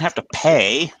 you shouldn't have to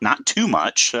pay, not too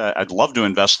much. I'd love to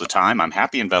invest the time. I'm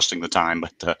happy investing the time,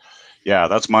 but yeah,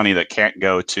 that's money that can't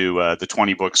go to the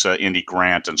 20 Books indie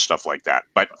grant and stuff like that.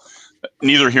 But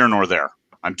neither here nor there.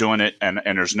 I'm doing it, and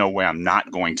there's no way I'm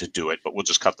not going to do it, but we'll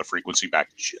just cut the frequency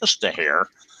back just a hair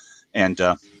and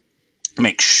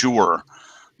make sure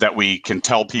that we can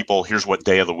tell people here's what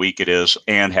day of the week it is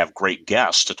and have great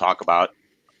guests to talk about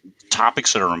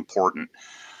topics that are important.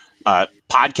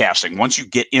 Podcasting, once you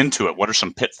get into it, what are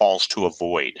some pitfalls to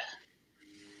avoid?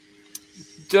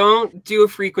 Don't do a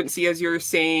frequency, as you're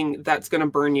saying, that's going to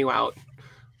burn you out.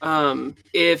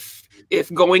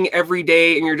 If going every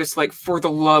day and you're just like, for the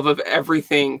love of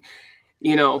everything,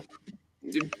 you know,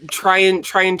 try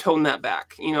and tone that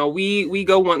back. You know, we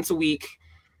go once a week,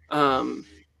 and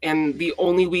the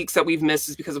only weeks that we've missed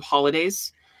is because of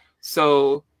holidays.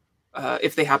 So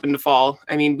if they happen to fall,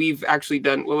 I mean, we've actually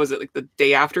done, what was it, like the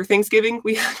day after Thanksgiving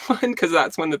we had one, because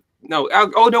that's when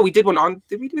we did one on,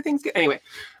 did we do Thanksgiving? Anyway,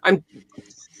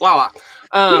 but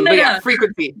yeah,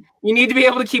 frequency. You need to be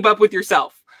able to keep up with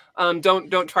yourself.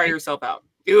 Don't try yourself out.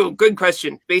 Ooh, good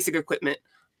question. Basic equipment.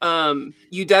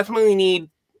 You definitely need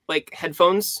like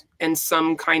headphones and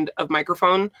some kind of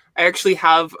microphone. I actually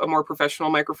have a more professional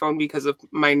microphone because of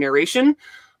my narration.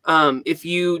 If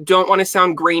you don't want to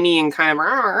sound grainy and kind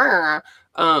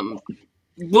of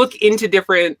look into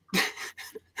different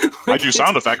I do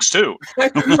sound effects too.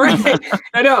 Right.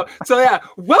 I know. So yeah,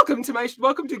 welcome to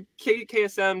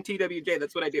KSM TWJ.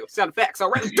 That's what I do. Sound effects. All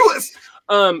right, let's do this.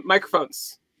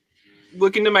 Microphones.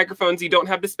 Look into microphones. You don't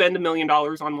have to spend $1 million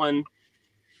on one.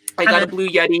 I got a Blue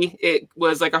Yeti. It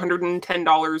was like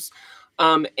 $110,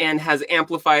 and has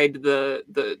amplified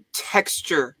the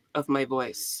texture of my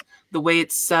voice, the way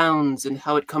it sounds and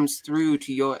how it comes through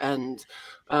to your end.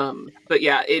 But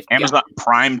yeah, Amazon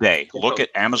Prime Day. Look at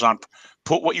Amazon.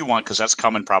 Put what you want, because that's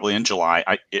coming probably in July,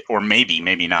 or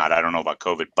maybe not. I don't know about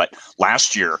COVID, but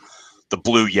last year the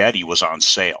Blue Yeti was on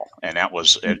sale, and that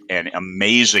was an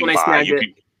amazing buy.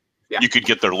 You could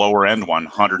get their lower end one,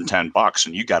 $110,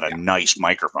 and you got a nice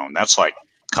microphone. That's like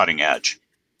cutting edge.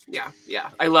 Yeah.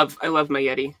 I love my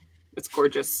Yeti. It's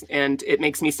gorgeous, and it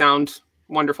makes me sound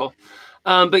wonderful.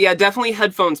 But yeah, definitely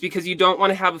headphones, because you don't want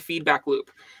to have a feedback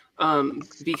loop.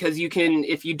 Because you can,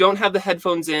 if you don't have the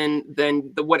headphones in,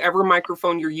 then whatever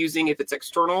microphone you're using, if it's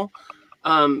external,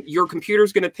 your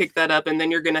computer's going to pick that up, and then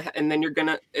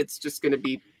it's just going to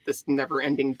be this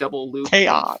never-ending double loop.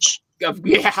 Chaos. Yeah,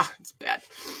 it's bad.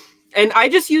 And I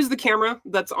just use the camera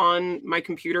that's on my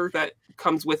computer that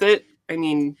comes with it. I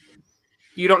mean,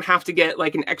 you don't have to get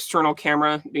like an external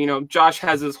camera. You know, Josh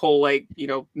has his whole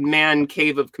man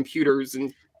cave of computers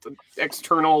and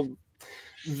external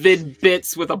vid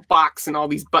bits with a box and all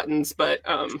these buttons. But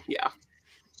yeah.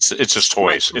 It's just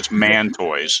toys. It's man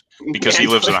toys, because he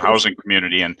lives in a housing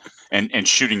community, and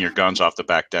shooting your guns off the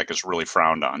back deck is really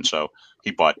frowned on. So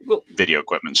he bought video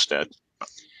equipment instead.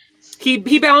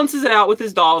 He balances it out with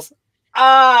his dolls.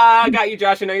 I got you,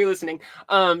 Josh. I know you're listening.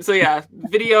 So yeah,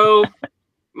 video,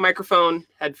 microphone,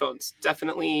 headphones.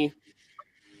 Definitely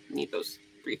need those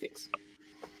 3 things.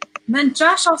 And then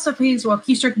Josh also pays,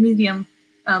 Keystroke Medium,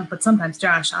 but sometimes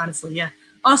Josh, honestly, yeah,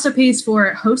 also pays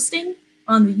for hosting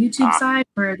on the YouTube side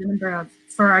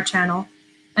for our channel,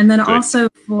 and then also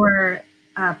for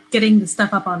getting the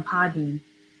stuff up on Podbean.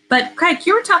 But Craig,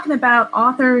 you were talking about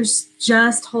authors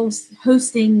just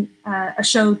hosting a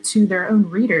show to their own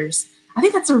readers. I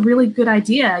think that's a really good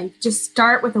idea. You could just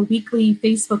start with a weekly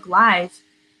Facebook Live,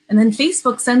 and then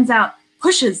Facebook sends out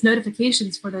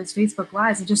notifications for those Facebook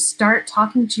Lives, and just start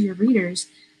talking to your readers.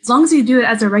 As long as you do it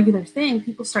as a regular thing,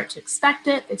 people start to expect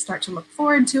it. They start to look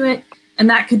forward to it. And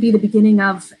that could be the beginning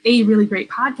of a really great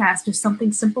podcast or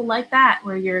something simple like that,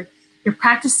 where you're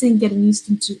practicing getting used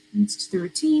to the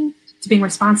routine, to being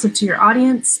responsive to your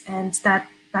audience, and that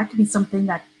could be something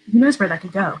that who knows where that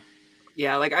could go.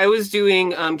 Yeah, like I was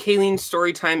doing Kalene's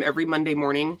story time every Monday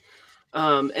morning,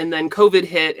 and then COVID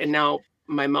hit, and now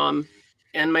my mom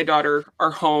and my daughter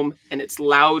are home, and it's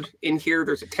loud in here.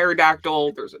 There's a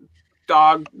pterodactyl, there's a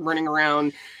dog running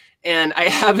around, and I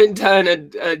haven't done a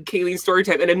Kalene story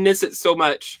time, and I miss it so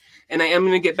much. And I am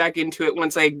going to get back into it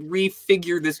once I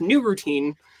refigure this new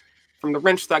routine from the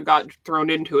wrench that got thrown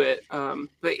into it.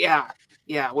 But yeah,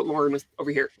 what Lauren was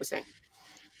over here was saying.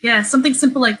 Yeah, something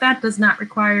simple like that does not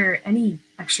require any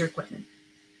extra equipment.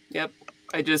 Yep.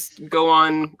 I just go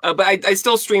on, but I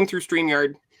still stream through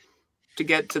StreamYard to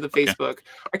get to the Facebook. Okay.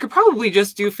 I could probably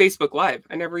just do Facebook Live.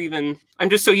 I'm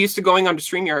just so used to going onto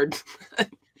StreamYard.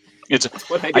 That's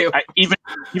what I do.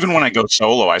 Even when I go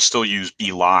solo, I still use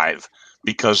Be Live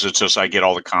because it's just I get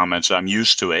all the comments. I'm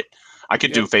used to it. I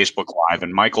could do Facebook Live,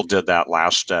 and Michael did that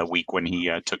last week when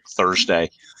he took Thursday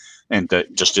and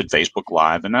just did Facebook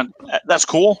Live, and that's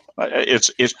cool. It's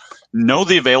know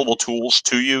the available tools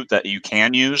to you that you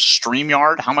can use.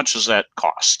 StreamYard, how much does that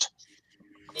cost?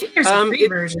 There's a free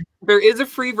version. There is a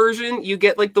free version. You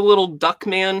get like the little duck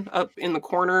man up in the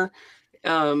corner,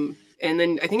 and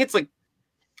then I think it's like,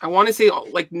 I want to say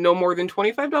like no more than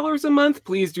 $25 a month.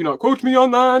 Please do not quote me on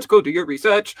that. Go do your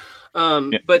research.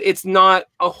 But it's not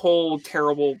a whole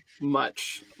terrible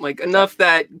much. Like enough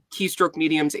that Keystroke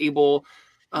Medium's able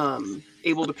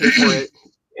to pay for it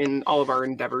in all of our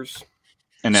endeavors.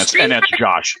 And that's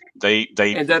Josh. They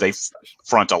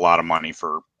front a lot of money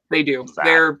for. They do.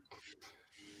 That.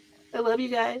 I love you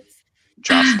guys.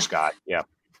 Josh and Scott. Yeah.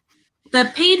 The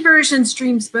paid version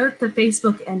streams both to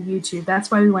Facebook and YouTube.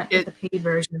 That's why we went with the paid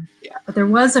version. Yeah. But there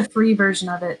was a free version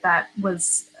of it that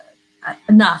was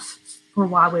enough for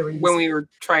while we were using when we were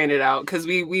trying it out, because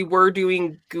we were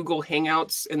doing Google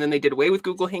Hangouts, and then they did away with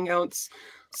Google Hangouts.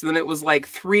 So then it was like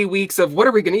 3 weeks of what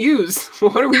are we going to use?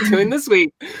 What are we doing this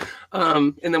week?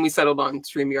 And then we settled on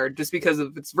StreamYard just because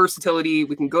of its versatility.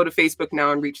 We can go to Facebook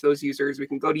now and reach those users. We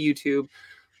can go to YouTube.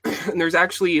 And there's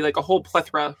actually like a whole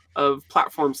plethora of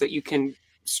platforms that you can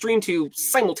stream to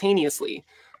simultaneously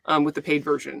with the paid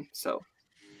version. So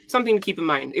something to keep in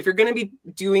mind. If you're going to be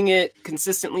doing it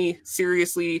consistently,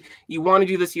 seriously, you want to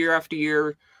do this year after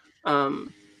year,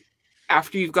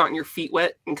 after you've gotten your feet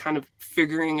wet and kind of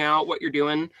figuring out what you're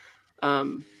doing,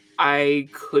 I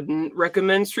couldn't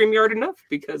recommend StreamYard enough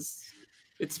because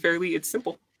it's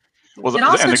simple. Well, it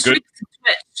also streams to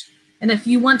Twitch. And if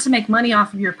you want to make money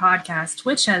off of your podcast,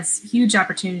 Twitch has huge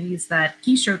opportunities that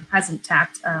Keystroke hasn't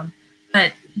tapped.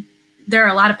 But there are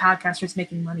a lot of podcasters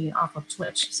making money off of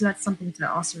Twitch. So that's something to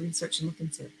also research and look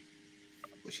into.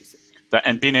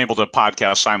 And being able to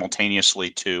podcast simultaneously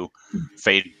to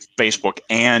Facebook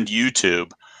and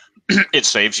YouTube, it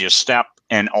saves you a step.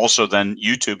 And also then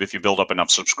YouTube, if you build up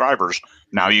enough subscribers,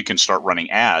 now you can start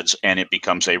running ads and it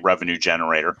becomes a revenue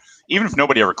generator. Even if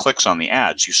nobody ever clicks on the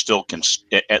ads, you still can,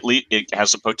 at least it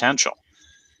has the potential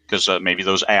because maybe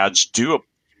those ads do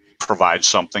provide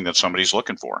something that somebody's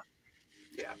looking for.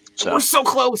 Yeah, so, we're so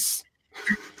close.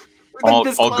 All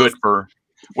good for,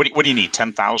 what do you need,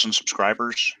 10,000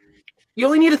 subscribers? You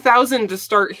only need 1,000 to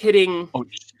start hitting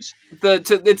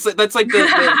that's like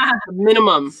the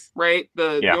minimum, right?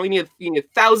 You only need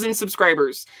 1,000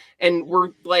 subscribers, and we're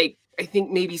like I think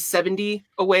maybe 70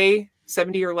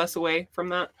 or less away from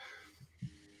that.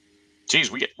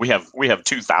 Geez, we have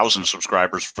 2,000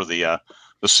 subscribers for the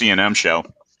CNM show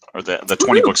or the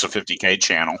 20 Books of 50K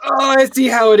channel. Oh, I see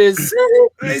how it is.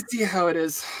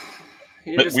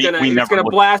 You're just gonna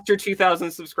blast your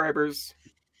 2,000 subscribers.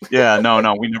 Yeah, no,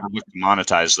 we never looked to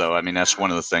monetize though. I mean, that's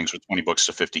one of the things with 20 Books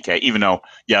to 50K. Even though,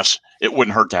 yes, it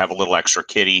wouldn't hurt to have a little extra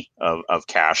kitty of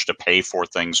cash to pay for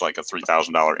things like a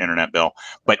 $3,000 internet bill.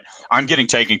 But I'm getting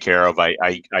taken care of.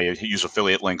 I use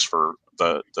affiliate links for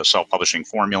the self-publishing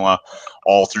formula,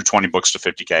 all through 20 Books to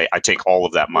 50K. I take all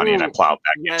of that money and I plow it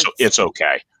back in. So it's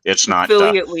okay. It's not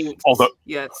affiliate links.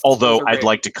 Although I'd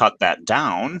like to cut that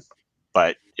down,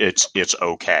 but it's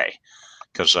okay.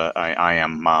 Because I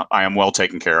am well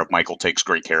taken care of. Michael takes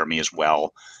great care of me as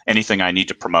well. Anything I need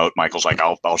to promote, Michael's like,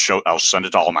 I'll send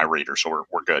it to all my readers, so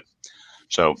we're good.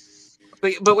 So,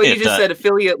 but what you just said,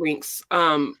 affiliate links.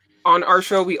 On our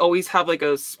show, we always have like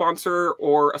a sponsor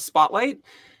or a spotlight,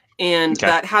 and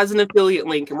that has an affiliate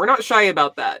link, and we're not shy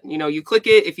about that. You click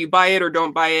it if you buy it or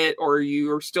don't buy it, or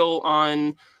you are still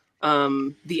on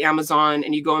the Amazon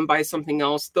and you go and buy something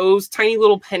else. Those tiny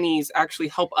little pennies actually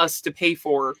help us to pay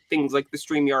for things like the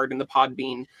StreamYard and the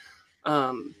Podbean.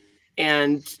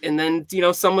 and then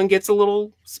someone gets a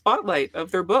little spotlight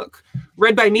of their book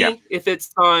read by me if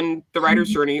it's on the writer's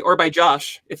journey, or by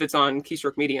Josh if it's on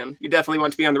Keystroke Medium. You definitely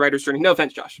want to be on the writer's journey. No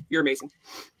offense, Josh, you're amazing.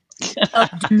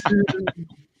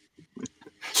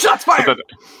 Shots fired.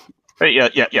 Hey,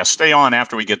 yeah. Stay on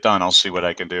after we get done. I'll see what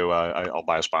I can do. I'll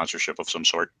buy a sponsorship of some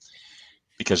sort,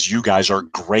 because you guys are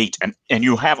great, and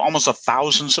you have almost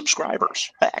 1,000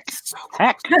 subscribers. Heck.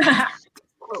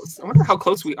 Close. I wonder how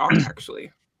close we are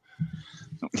actually.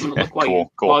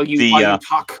 Cool. While you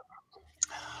talk.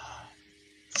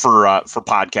 For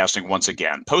podcasting, once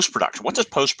again, post-production. What does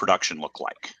post-production look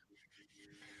like?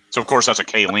 So, of course, that's a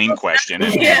Kalene question.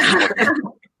 Hey,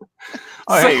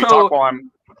 talk while I'm...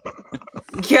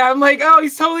 Yeah, I'm like, oh,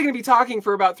 he's totally going to be talking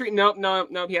for about 3... Nope,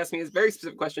 he asked me a very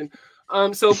specific question.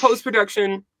 So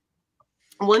post-production,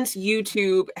 once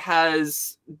YouTube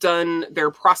has done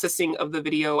their processing of the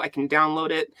video, I can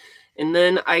download it. And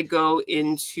then I go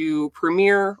into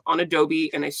Premiere on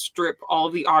Adobe and I strip all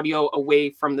the audio away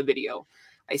from the video.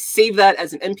 I save that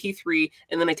as an MP3,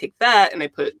 and then I take that and I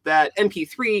put that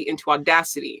MP3 into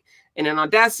Audacity. And in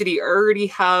Audacity, I already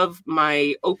have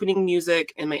my opening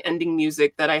music and my ending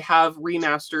music that I have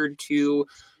remastered to,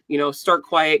 start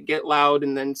quiet, get loud,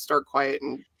 and then start quiet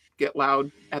and get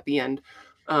loud at the end,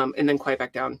 and then quiet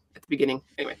back down at the beginning.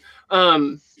 Anyway,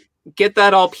 get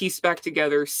that all pieced back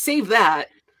together, save that.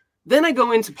 Then I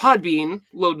go into Podbean,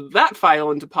 load that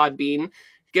file into Podbean,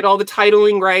 get all the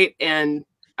titling right, and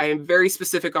I am very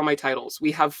specific on my titles.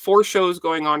 We have 4 shows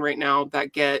going on right now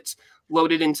that get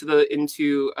loaded into the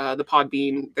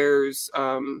Podbean. There's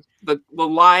the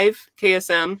live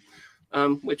KSM,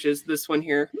 which is this one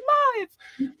here,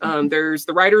 live. There's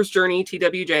the Writer's Journey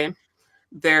TWJ.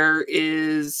 There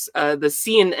is the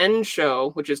CNN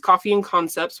show, which is Coffee and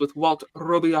Concepts with Walt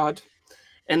Robillard.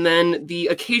 And then the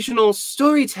occasional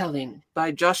storytelling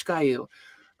by Josh Gayu.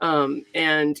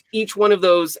 And each one of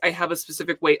those, I have a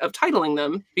specific way of titling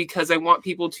them because I want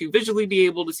people to visually be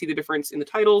able to see the difference in the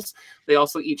titles. They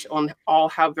also all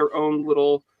have their own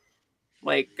little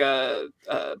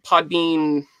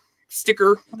Podbean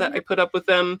sticker that I put up with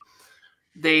them.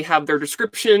 They have their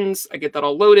descriptions. I get that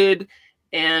all loaded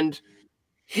and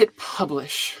hit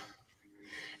publish.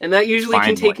 And that usually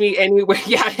can take me anywhere.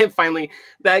 Yeah, finally.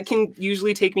 That can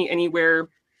usually take me anywhere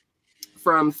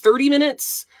from 30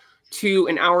 minutes to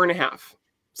an hour and a half,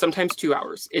 sometimes 2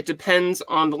 hours. It depends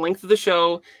on the length of the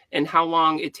show and how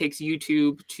long it takes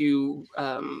YouTube to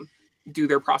do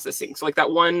their processing. So like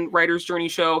that one Writer's Journey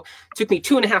show took me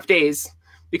 2.5 days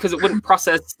because it wouldn't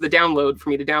process the download for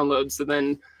me to download. So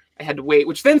then I had to wait,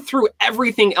 which then threw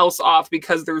everything else off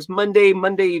because there's Monday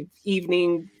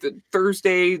evening, the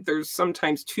Thursday, there's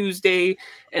sometimes Tuesday,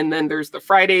 and then there's the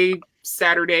Friday,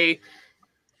 Saturday.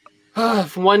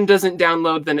 If one doesn't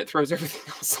download, then it throws everything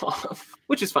else off,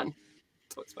 which is fun.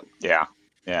 It's always fun. Yeah.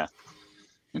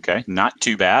 Okay, not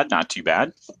too bad.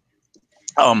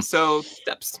 So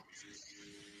steps.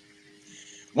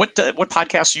 What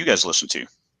podcasts do you guys listen to?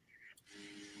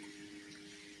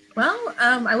 Well,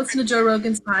 I listen to Joe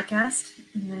Rogan's podcast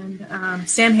and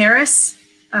Sam Harris,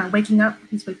 Waking Up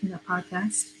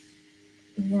podcast.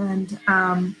 And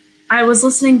I was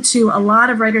listening to a lot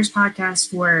of writers' podcasts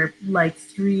for like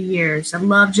 3 years. I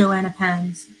love Joanna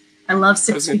Penn's. I love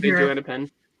Six Figure. Joanna Penn.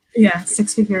 Yeah,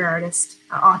 Six Figure artist,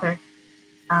 author.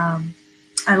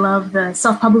 I love the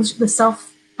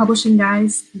self-publishing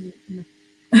guys.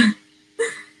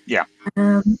 Yeah.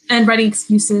 And Writing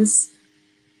Excuses.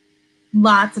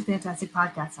 Lots of fantastic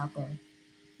podcasts out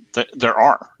there. There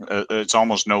are. It's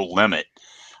almost no limit.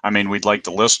 I mean, we'd like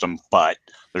to list them, but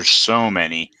there's so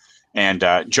many. And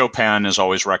Joe Penn is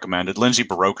always recommended. Lindsay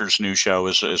Baroker's new show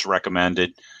is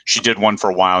recommended. She did one for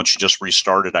a while, and she just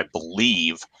restarted, I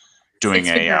believe, doing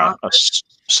a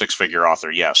six-figure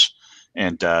author. Yes.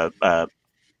 And the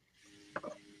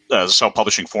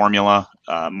self-publishing formula,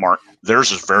 Mark,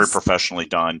 theirs is very professionally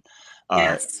done.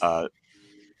 Yes.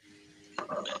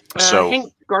 So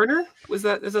Hank Garner, is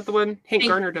that the one? Hank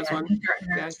Garner does one.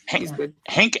 Yeah, he's good.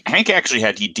 Hank actually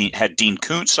had Dean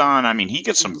Koontz on. I mean, he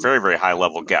gets some very, very high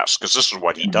level guests because this is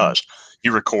what he does. He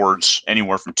records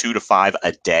anywhere from 2 to 5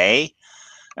 a day,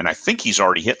 and I think he's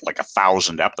already hit like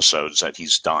 1,000 episodes that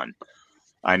he's done.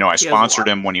 I know I sponsored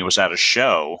him when he was at a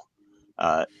show,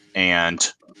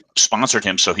 and sponsored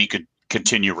him so he could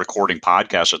continue recording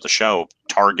podcasts at the show,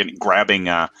 grabbing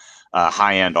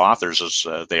high-end authors as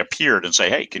they appeared and say,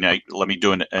 hey, let me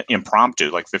do an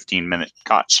impromptu, like 15-minute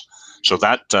cuts. So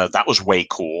that was way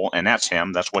cool, and that's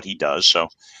him. That's what he does. So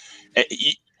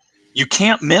you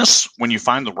can't miss when you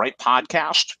find the right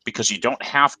podcast because you don't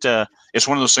have to. It's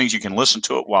one of those things you can listen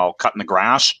to it while cutting the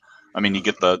grass I mean, you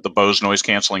get the Bose noise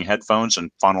canceling headphones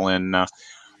and funnel in.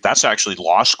 That's actually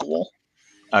law school.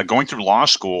 Going through law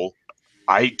school,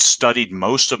 I studied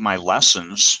most of my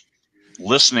lessons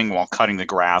listening while cutting the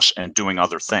grass and doing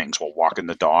other things while walking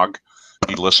the dog.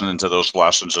 Be listening to those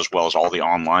lessons as well as all the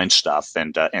online stuff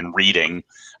and reading.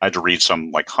 I had to read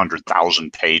some like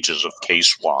 100,000 pages of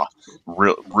case law.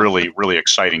 Really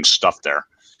exciting stuff there.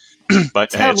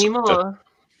 But Tell me more.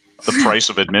 The price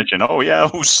of admission. Oh yeah,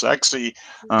 who's sexy?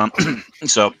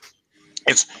 So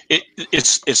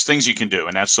it's things you can do,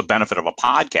 and that's the benefit of a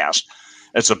podcast.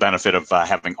 It's a benefit of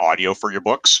having audio for your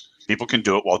books. People can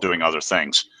do it while doing other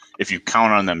things. If you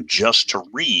count on them just to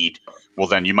read, well,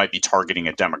 then you might be targeting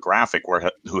a demographic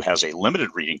who has a limited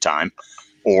reading time,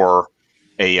 or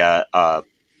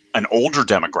an older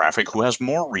demographic who has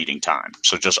more reading time.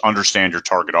 So just understand your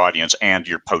target audience and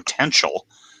your potential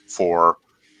for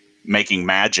making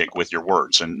magic with your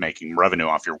words and making revenue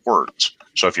off your words.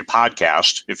 So if you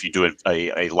podcast, if you do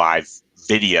a live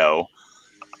video,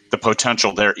 the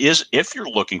potential there is, if you're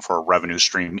looking for a revenue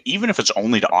stream, even if it's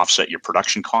only to offset your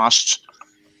production costs,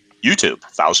 YouTube,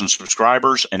 1,000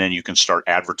 subscribers, and then you can start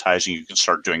advertising. You can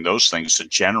start doing those things to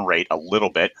generate a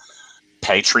little bit.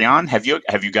 Patreon, have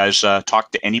you guys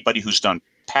talked to anybody who's done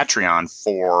Patreon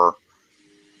for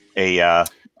a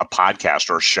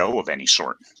podcast or a show of any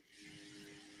sort?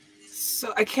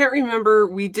 So I can't remember.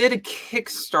 We did a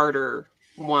Kickstarter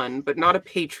one, but not a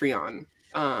Patreon.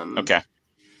 Okay.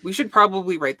 We should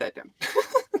probably write that down.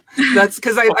 That's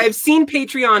because I've seen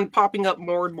Patreon popping up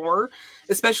more and more,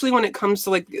 especially when it comes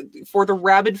to like for the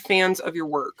rabid fans of your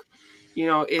work. You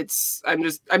know, I'm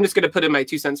just going to put in my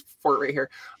 2 cents for it right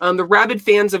here. The rabid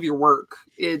fans of your work.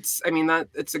 It's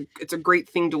a great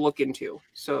thing to look into.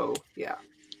 So yeah.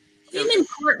 Even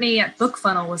Courtney at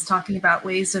BookFunnel was talking about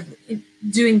ways of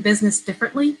doing business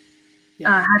differently,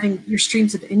 having your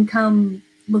streams of income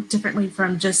look differently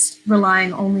from just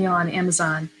relying only on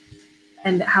Amazon,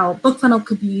 and how BookFunnel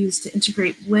could be used to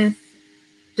integrate with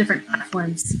different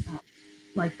platforms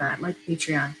like that, like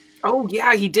Patreon. Oh,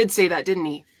 yeah, he did say that, didn't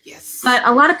he? Yes. But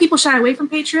a lot of people shy away from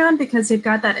Patreon because they've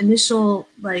got that initial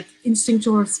like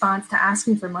instinctual response to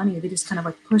asking for money. They just kind of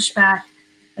like push back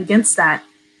against that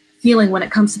feeling when it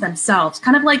comes to themselves.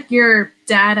 Kind of like your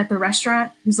dad at the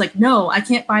restaurant who's like, no, I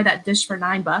can't buy that dish for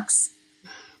 $9.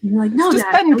 And you're like, no, it's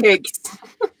just Dad, pancakes.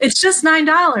 It's just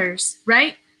 $9,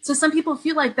 right? So some people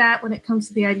feel like that when it comes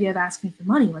to the idea of asking for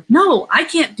money. Like, no, I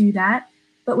can't do that.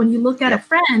 But when you look at a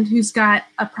friend who's got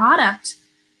a product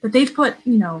that they've put,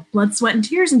 blood, sweat, and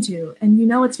tears into, and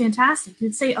it's fantastic,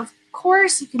 you'd say, of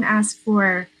course you can ask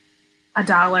for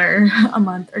 $1 a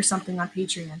month or something on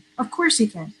Patreon. Of course you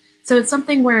can. So it's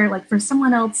something where, like, for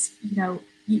someone else,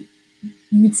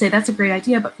 you'd say that's a great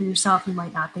idea, but for yourself, you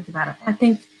might not think about it. I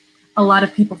think a lot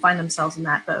of people find themselves in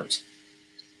that boat.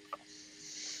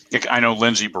 I know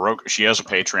Lindsay Baroque, she has a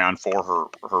Patreon for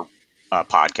her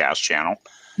podcast channel,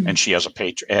 and she has a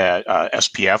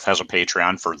SPF has a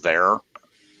Patreon for their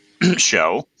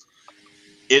show.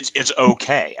 It's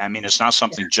okay. I mean, it's not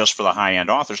something just for the high-end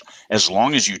authors, as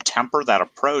long as you temper that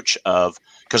approach of,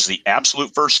 because the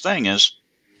absolute first thing is,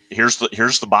 here's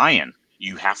the buy-in.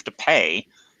 You have to pay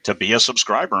to be a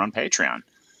subscriber on Patreon.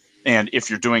 And if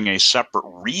you're doing a separate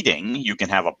reading, you can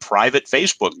have a private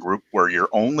Facebook group where you're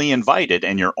only invited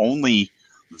and you're only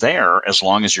there as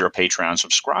long as you're a Patreon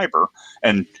subscriber.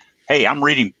 And hey, I'm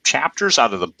reading chapters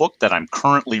out of the book that I'm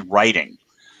currently writing.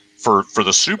 For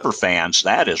the super fans,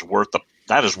 that is worth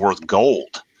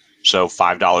gold. So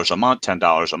 $5 a month,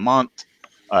 $10 a month.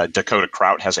 Dakota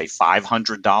Kraut has a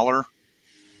 $500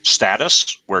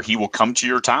 status where he will come to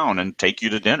your town and take you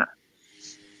to dinner.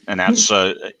 And that's,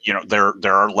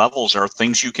 there are levels, there are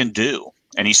things you can do.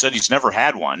 And he said he's never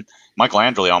had one. Michael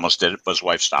Anderle almost did it, but his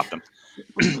wife stopped him.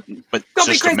 But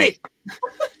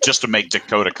just to make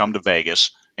Dakota come to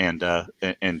Vegas and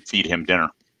feed him dinner.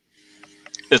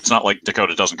 It's not like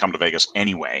Dakota doesn't come to Vegas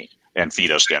anyway and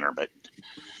feed us dinner, but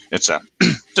it's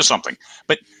just something.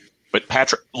 But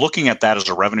Patrick, looking at that as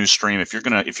a revenue stream, if you're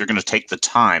gonna take the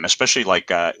time, especially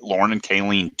like Lauren and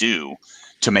Kalene do,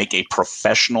 to make a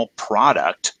professional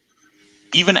product,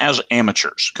 even as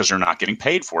amateurs, because they're not getting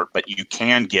paid for it, but you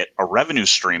can get a revenue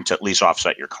stream to at least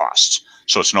offset your costs.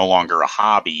 So it's no longer a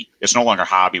hobby. It's no longer a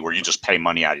hobby where you just pay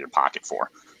money out of your pocket for,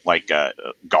 like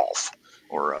golf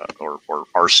or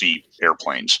RC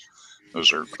airplanes.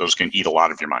 Those can eat a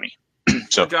lot of your money.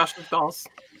 So Josh's dolls.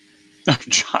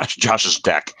 Josh's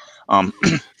deck.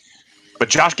 But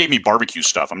Josh gave me barbecue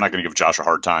stuff. I'm not going to give Josh a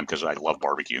hard time because I love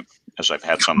barbecue, as I've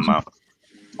had some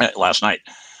last night.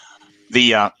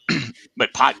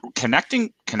 But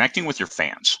connecting with your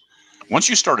fans. Once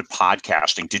you started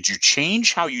podcasting, did you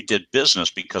change how you did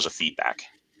business because of feedback?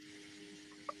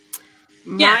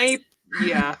 Yes.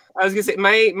 I was gonna say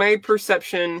my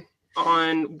perception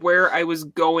on where I was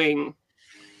going,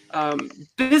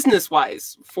 business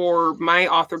wise for my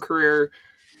author career,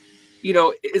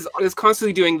 is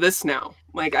constantly doing this now.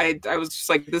 Like I was just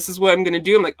like, this is what I'm gonna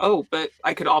do. I'm like, oh, but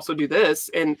I could also do this,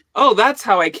 and oh, that's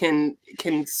how I can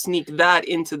sneak that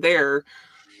into there.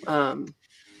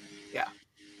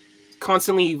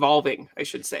 Constantly evolving, I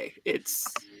should say.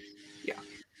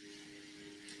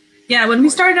 Yeah, when we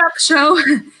started out the show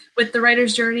with the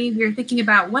writer's journey, we were thinking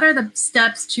about what are the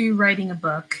steps to writing a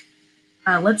book.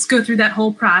 Let's go through that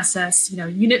whole process,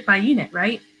 unit by unit,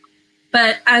 right?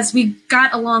 But as we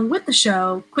got along with the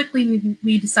show, quickly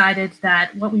we decided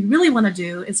that what we really want to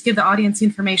do is give the audience the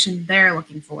information they're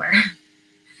looking for.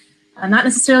 Not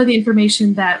necessarily the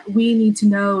information that we need to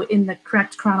know in the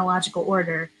correct chronological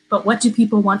order, but what do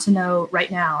people want to know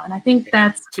right now? And I think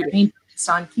that's the main focus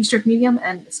on Keystroke Medium,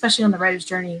 and especially on the writer's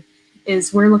journey,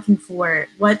 is we're looking for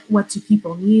what do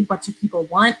people need, what do people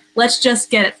want? Let's just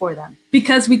get it for them,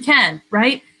 because we can,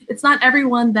 right? It's not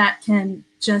everyone that can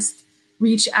just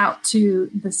reach out to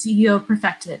the CEO of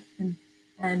Perfected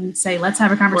and say, let's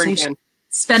have a conversation,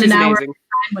 spend an hour of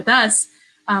time with us.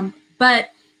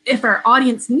 But if our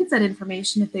audience needs that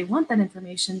information, if they want that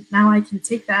information, now I can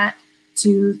take that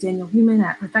to Daniel Human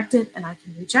at Perfected, and I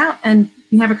can reach out and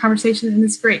we have a conversation, and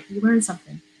it's great. You learn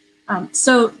something.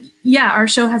 So yeah, our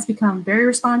show has become very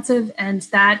responsive, and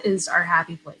that is our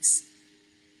happy place.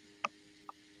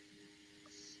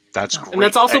 That's great. And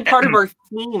that's also part of our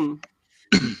theme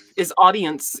is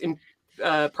audience in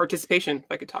participation. If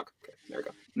I could talk. Okay, there we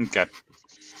go. Okay.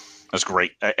 That's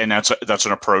great. And that's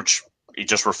an approach you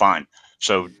just refined.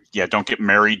 So yeah, don't get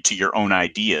married to your own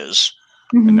ideas.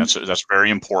 Mm-hmm. And that's very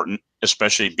important,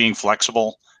 especially being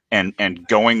flexible and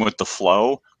going with the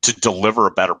flow to deliver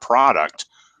a better product.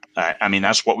 I mean,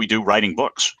 that's what we do writing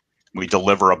books. We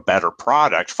deliver a better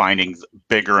product, finding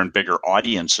bigger and bigger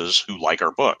audiences who like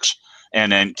our books,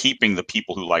 and then keeping the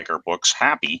people who like our books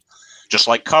happy, just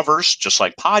like covers, just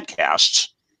like podcasts,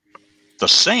 the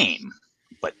same,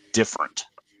 but different.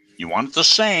 You want it the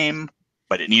same,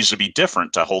 but it needs to be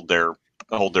different to hold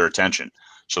their attention.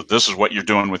 So this is what you're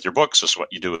doing with your books. This is what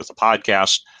you do with the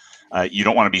podcast. You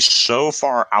don't want to be so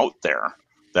far out there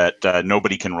that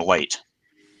nobody can relate.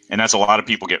 And that's a lot of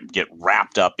people get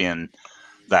wrapped up in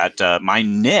that. My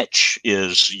niche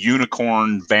is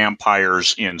unicorn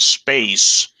vampires in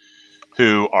space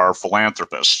who are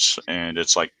philanthropists. And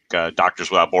it's like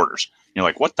Doctors Without Borders. You're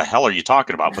like, what the hell are you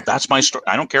talking about? But that's my story.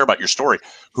 I don't care about your story.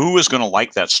 Who is going to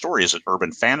like that story? Is it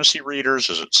urban fantasy readers?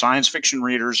 Is it science fiction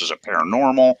readers? Is it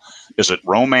paranormal? Is it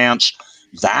romance?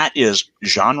 That is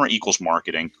genre equals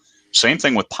marketing. Same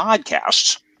thing with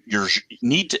podcasts. You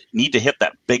need to hit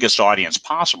that biggest audience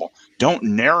possible. Don't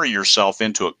narrow yourself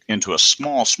into a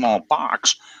small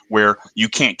box where you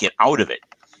can't get out of it.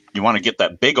 You want to get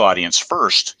that big audience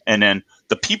first, and then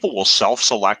the people will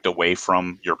self-select away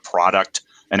from your product.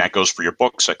 And that goes for your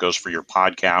books, that goes for your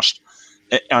podcast,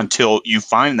 until you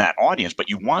find that audience. But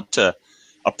you want to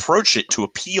approach it to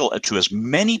appeal to as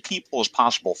many people as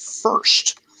possible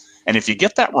first. And if you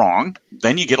get that wrong,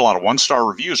 then you get a lot of one-star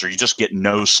reviews, or you just get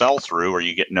no sell-through, or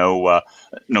you get no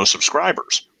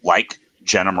subscribers, like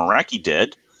Jenna Marecki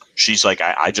did. She's like,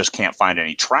 I just can't find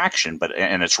any traction,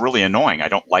 and it's really annoying. I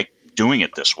don't like doing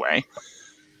it this way.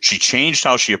 She changed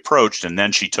how she approached, and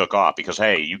then she took off because,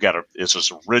 hey, this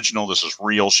is original, this is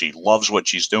real. She loves what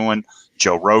she's doing.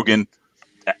 Joe Rogan,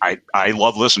 I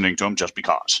love listening to him just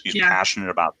because he's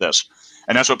passionate about this.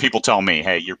 And that's what people tell me.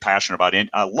 Hey, you're passionate about it.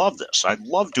 I love this. I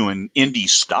love doing indie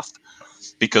stuff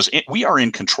because we are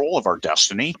in control of our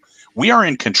destiny. We are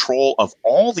in control of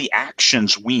all the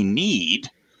actions we need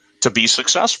to be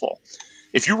successful.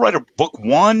 If you write a book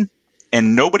one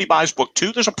and nobody buys book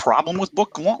two, there's a problem with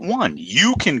book one.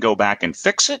 You can go back and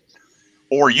fix it,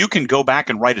 or you can go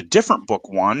back and write a different book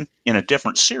one in a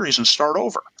different series and start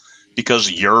over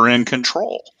because you're in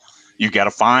control. You got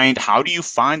to how do you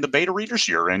find the beta readers?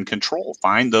 You're in control.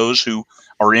 Find those who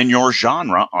are in your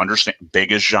genre, understand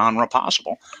biggest genre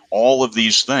possible. All of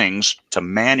these things to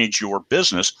manage your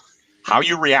business. How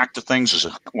you react to things is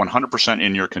 100%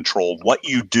 in your control. What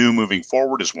you do moving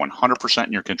forward is 100%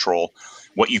 in your control.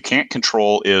 What you can't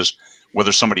control is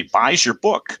whether somebody buys your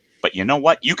book, but you know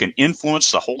what? You can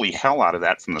influence the holy hell out of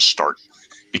that from the start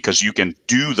because you can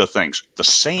do the things, the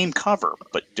same cover,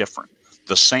 but different.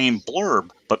 The same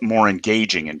blurb, but more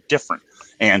engaging and different.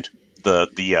 And the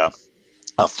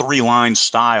 3-line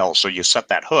style. So you set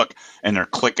that hook and they're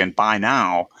click and buy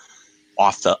now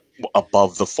off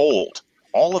above the fold.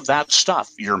 all of that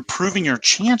stuff, you're improving your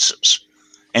chances.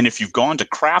 And if you've gone to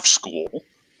craft school,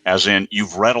 as in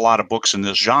you've read a lot of books in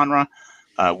this genre,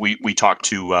 we talked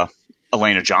to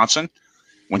Elena Johnson.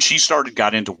 When she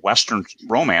got into Western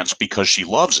romance because she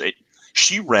loves it,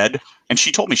 she read, and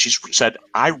she told me, she said,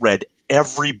 I read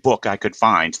every book I could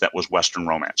find that was Western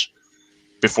romance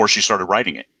before she started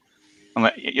writing it.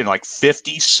 Like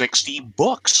 50, 60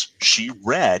 books she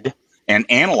read and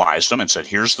analyzed them and said,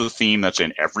 here's the theme that's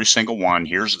in every single one.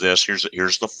 Here's this,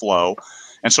 here's the flow.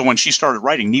 And so when she started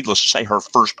writing, needless to say, her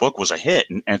first book was a hit,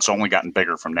 and it's only gotten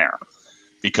bigger from there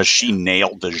because she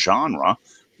nailed the genre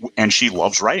and she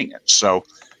loves writing it. So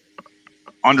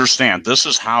understand, this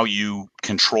is how you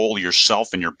control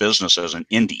yourself and your business as an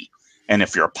indie. And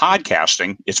if you're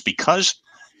podcasting, it's because,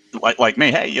 like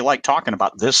me, hey, you like talking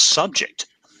about this subject.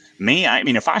 Me, I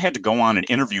mean, if I had to go on and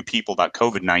interview people about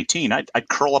COVID-19, I'd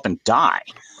curl up and die.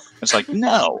 It's like,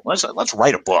 no, let's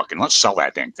write a book and let's sell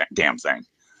that damn thing.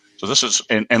 So this is,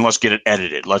 and let's get it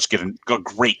edited. Let's get a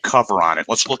great cover on it.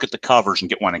 Let's look at the covers and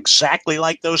get one exactly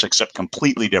like those, except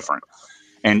completely different.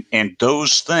 And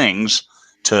those things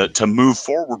to move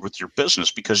forward with your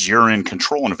business, because you're in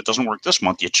control. And if it doesn't work this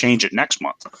month, you change it next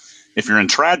month. If you're in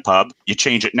TradPub, you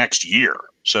change it next year.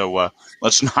 So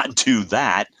let's not do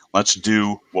that. Let's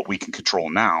do what we can control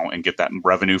now and get that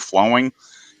revenue flowing.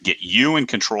 Get you in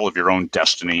control of your own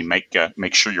destiny.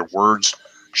 Make sure your words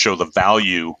show the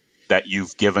value that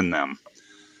you've given them.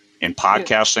 In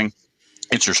podcasting,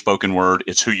 it's your spoken word.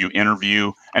 It's who you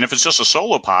interview. And if it's just a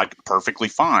solo pod, perfectly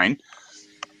fine.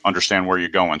 Understand where you're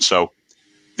going. So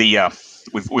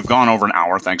we've gone over an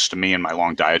hour thanks to me and my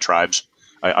long diatribes.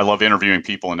 I love interviewing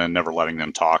people and then never letting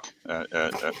them talk.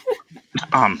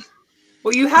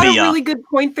 Well, you had a really good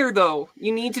point there, though.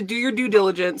 You need to do your due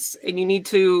diligence, and you need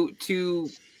to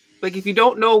like, if you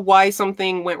don't know why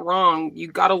something went wrong, you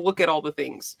got to look at all the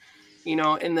things,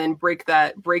 and then break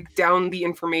down the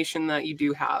information that you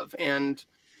do have and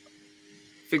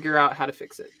figure out how to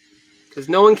fix it. Because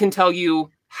no one can tell you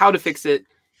how to fix it.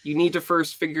 You need to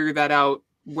first figure that out,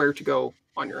 where to go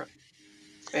on your own.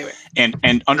 Anyway.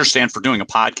 And understand, for doing a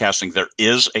podcasting, there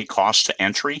is a cost to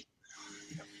entry,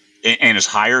 and is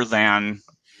higher than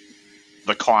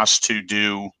the cost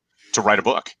to write a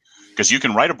book. Because you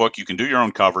can write a book, you can do your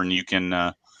own cover, and you can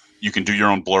do your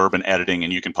own blurb and editing,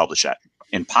 and you can publish that.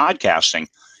 In podcasting,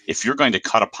 if you're going to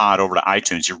cut a pod over to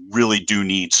iTunes, you really do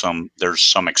need there's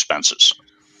some expenses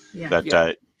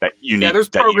that you need. There's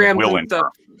that programs you will and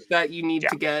stuff that you need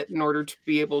to get in order to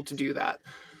be able to do that.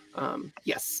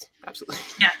 Yes, absolutely.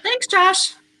 Yeah, thanks,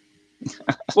 Josh.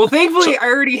 Well, thankfully, I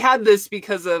already had this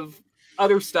because of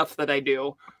other stuff that I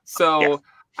do. So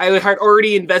I had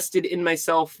already invested in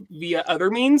myself via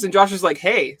other means. And Josh is like,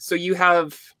 hey, so you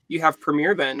have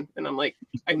Premiere then? And I'm like,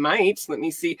 I might. Let me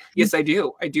see. Yes, I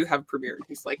do. I do have Premiere.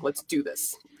 He's like, let's do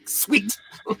this. Sweet.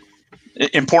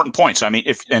 Important points. I mean,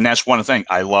 and that's one thing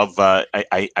I love.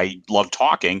 I love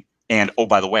talking. And oh,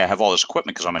 by the way, I have all this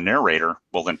equipment because I'm a narrator.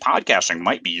 Well, then podcasting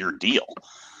might be your deal.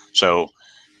 So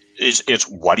it's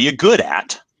what are you good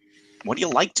at? What do you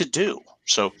like to do?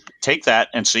 So take that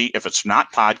and see. If it's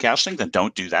not podcasting, then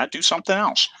don't do that. Do something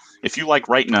else. If you like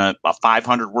writing a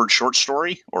 500-word short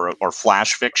story or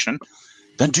flash fiction,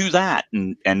 then do that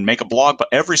and make a blog. But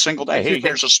every single day, hey,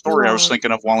 here's a story I was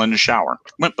thinking of while in the shower.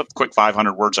 Quick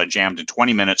 500 words I jammed in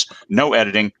 20 minutes. No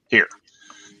editing. Here.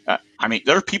 I mean,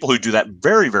 there are people who do that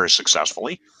very, very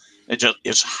successfully.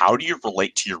 It's how do you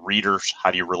relate to your readers?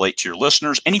 How do you relate to your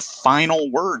listeners? Any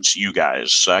final words, you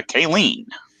guys? Kalene.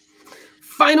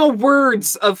 Final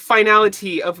words of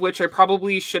finality, of which I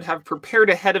probably should have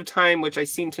prepared ahead of time, which I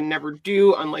seem to never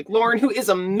do, unlike Lauren, who is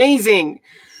amazing.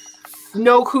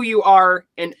 Know who you are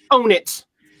and own it.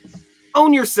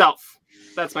 Own yourself.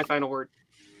 That's my final word.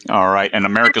 All right. And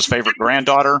America's favorite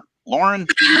granddaughter, Lauren?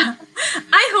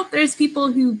 I hope there's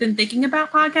people who've been thinking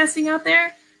about podcasting out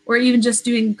there, or even just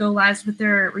doing go lives with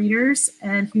their readers,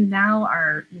 and who now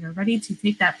are ready to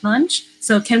take that plunge.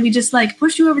 So can we just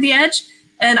push you over the edge?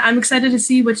 And I'm excited to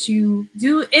see what you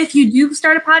do. If you do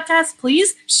start a podcast,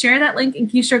 please share that link in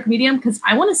Keystroke Medium, because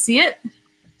I want to see it.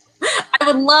 I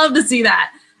would love to see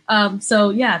that.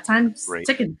 So yeah, time's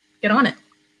ticking. Get on it.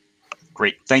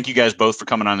 Great. Thank you guys both for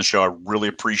coming on the show. I really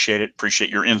appreciate it.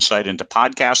 Appreciate your insight into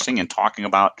podcasting and talking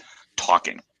about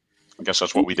talking. I guess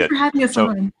that's what we did. Thanks for having us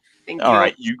on. Thank you. All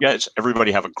right, you guys,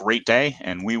 everybody have a great day,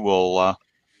 and we will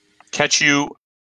catch you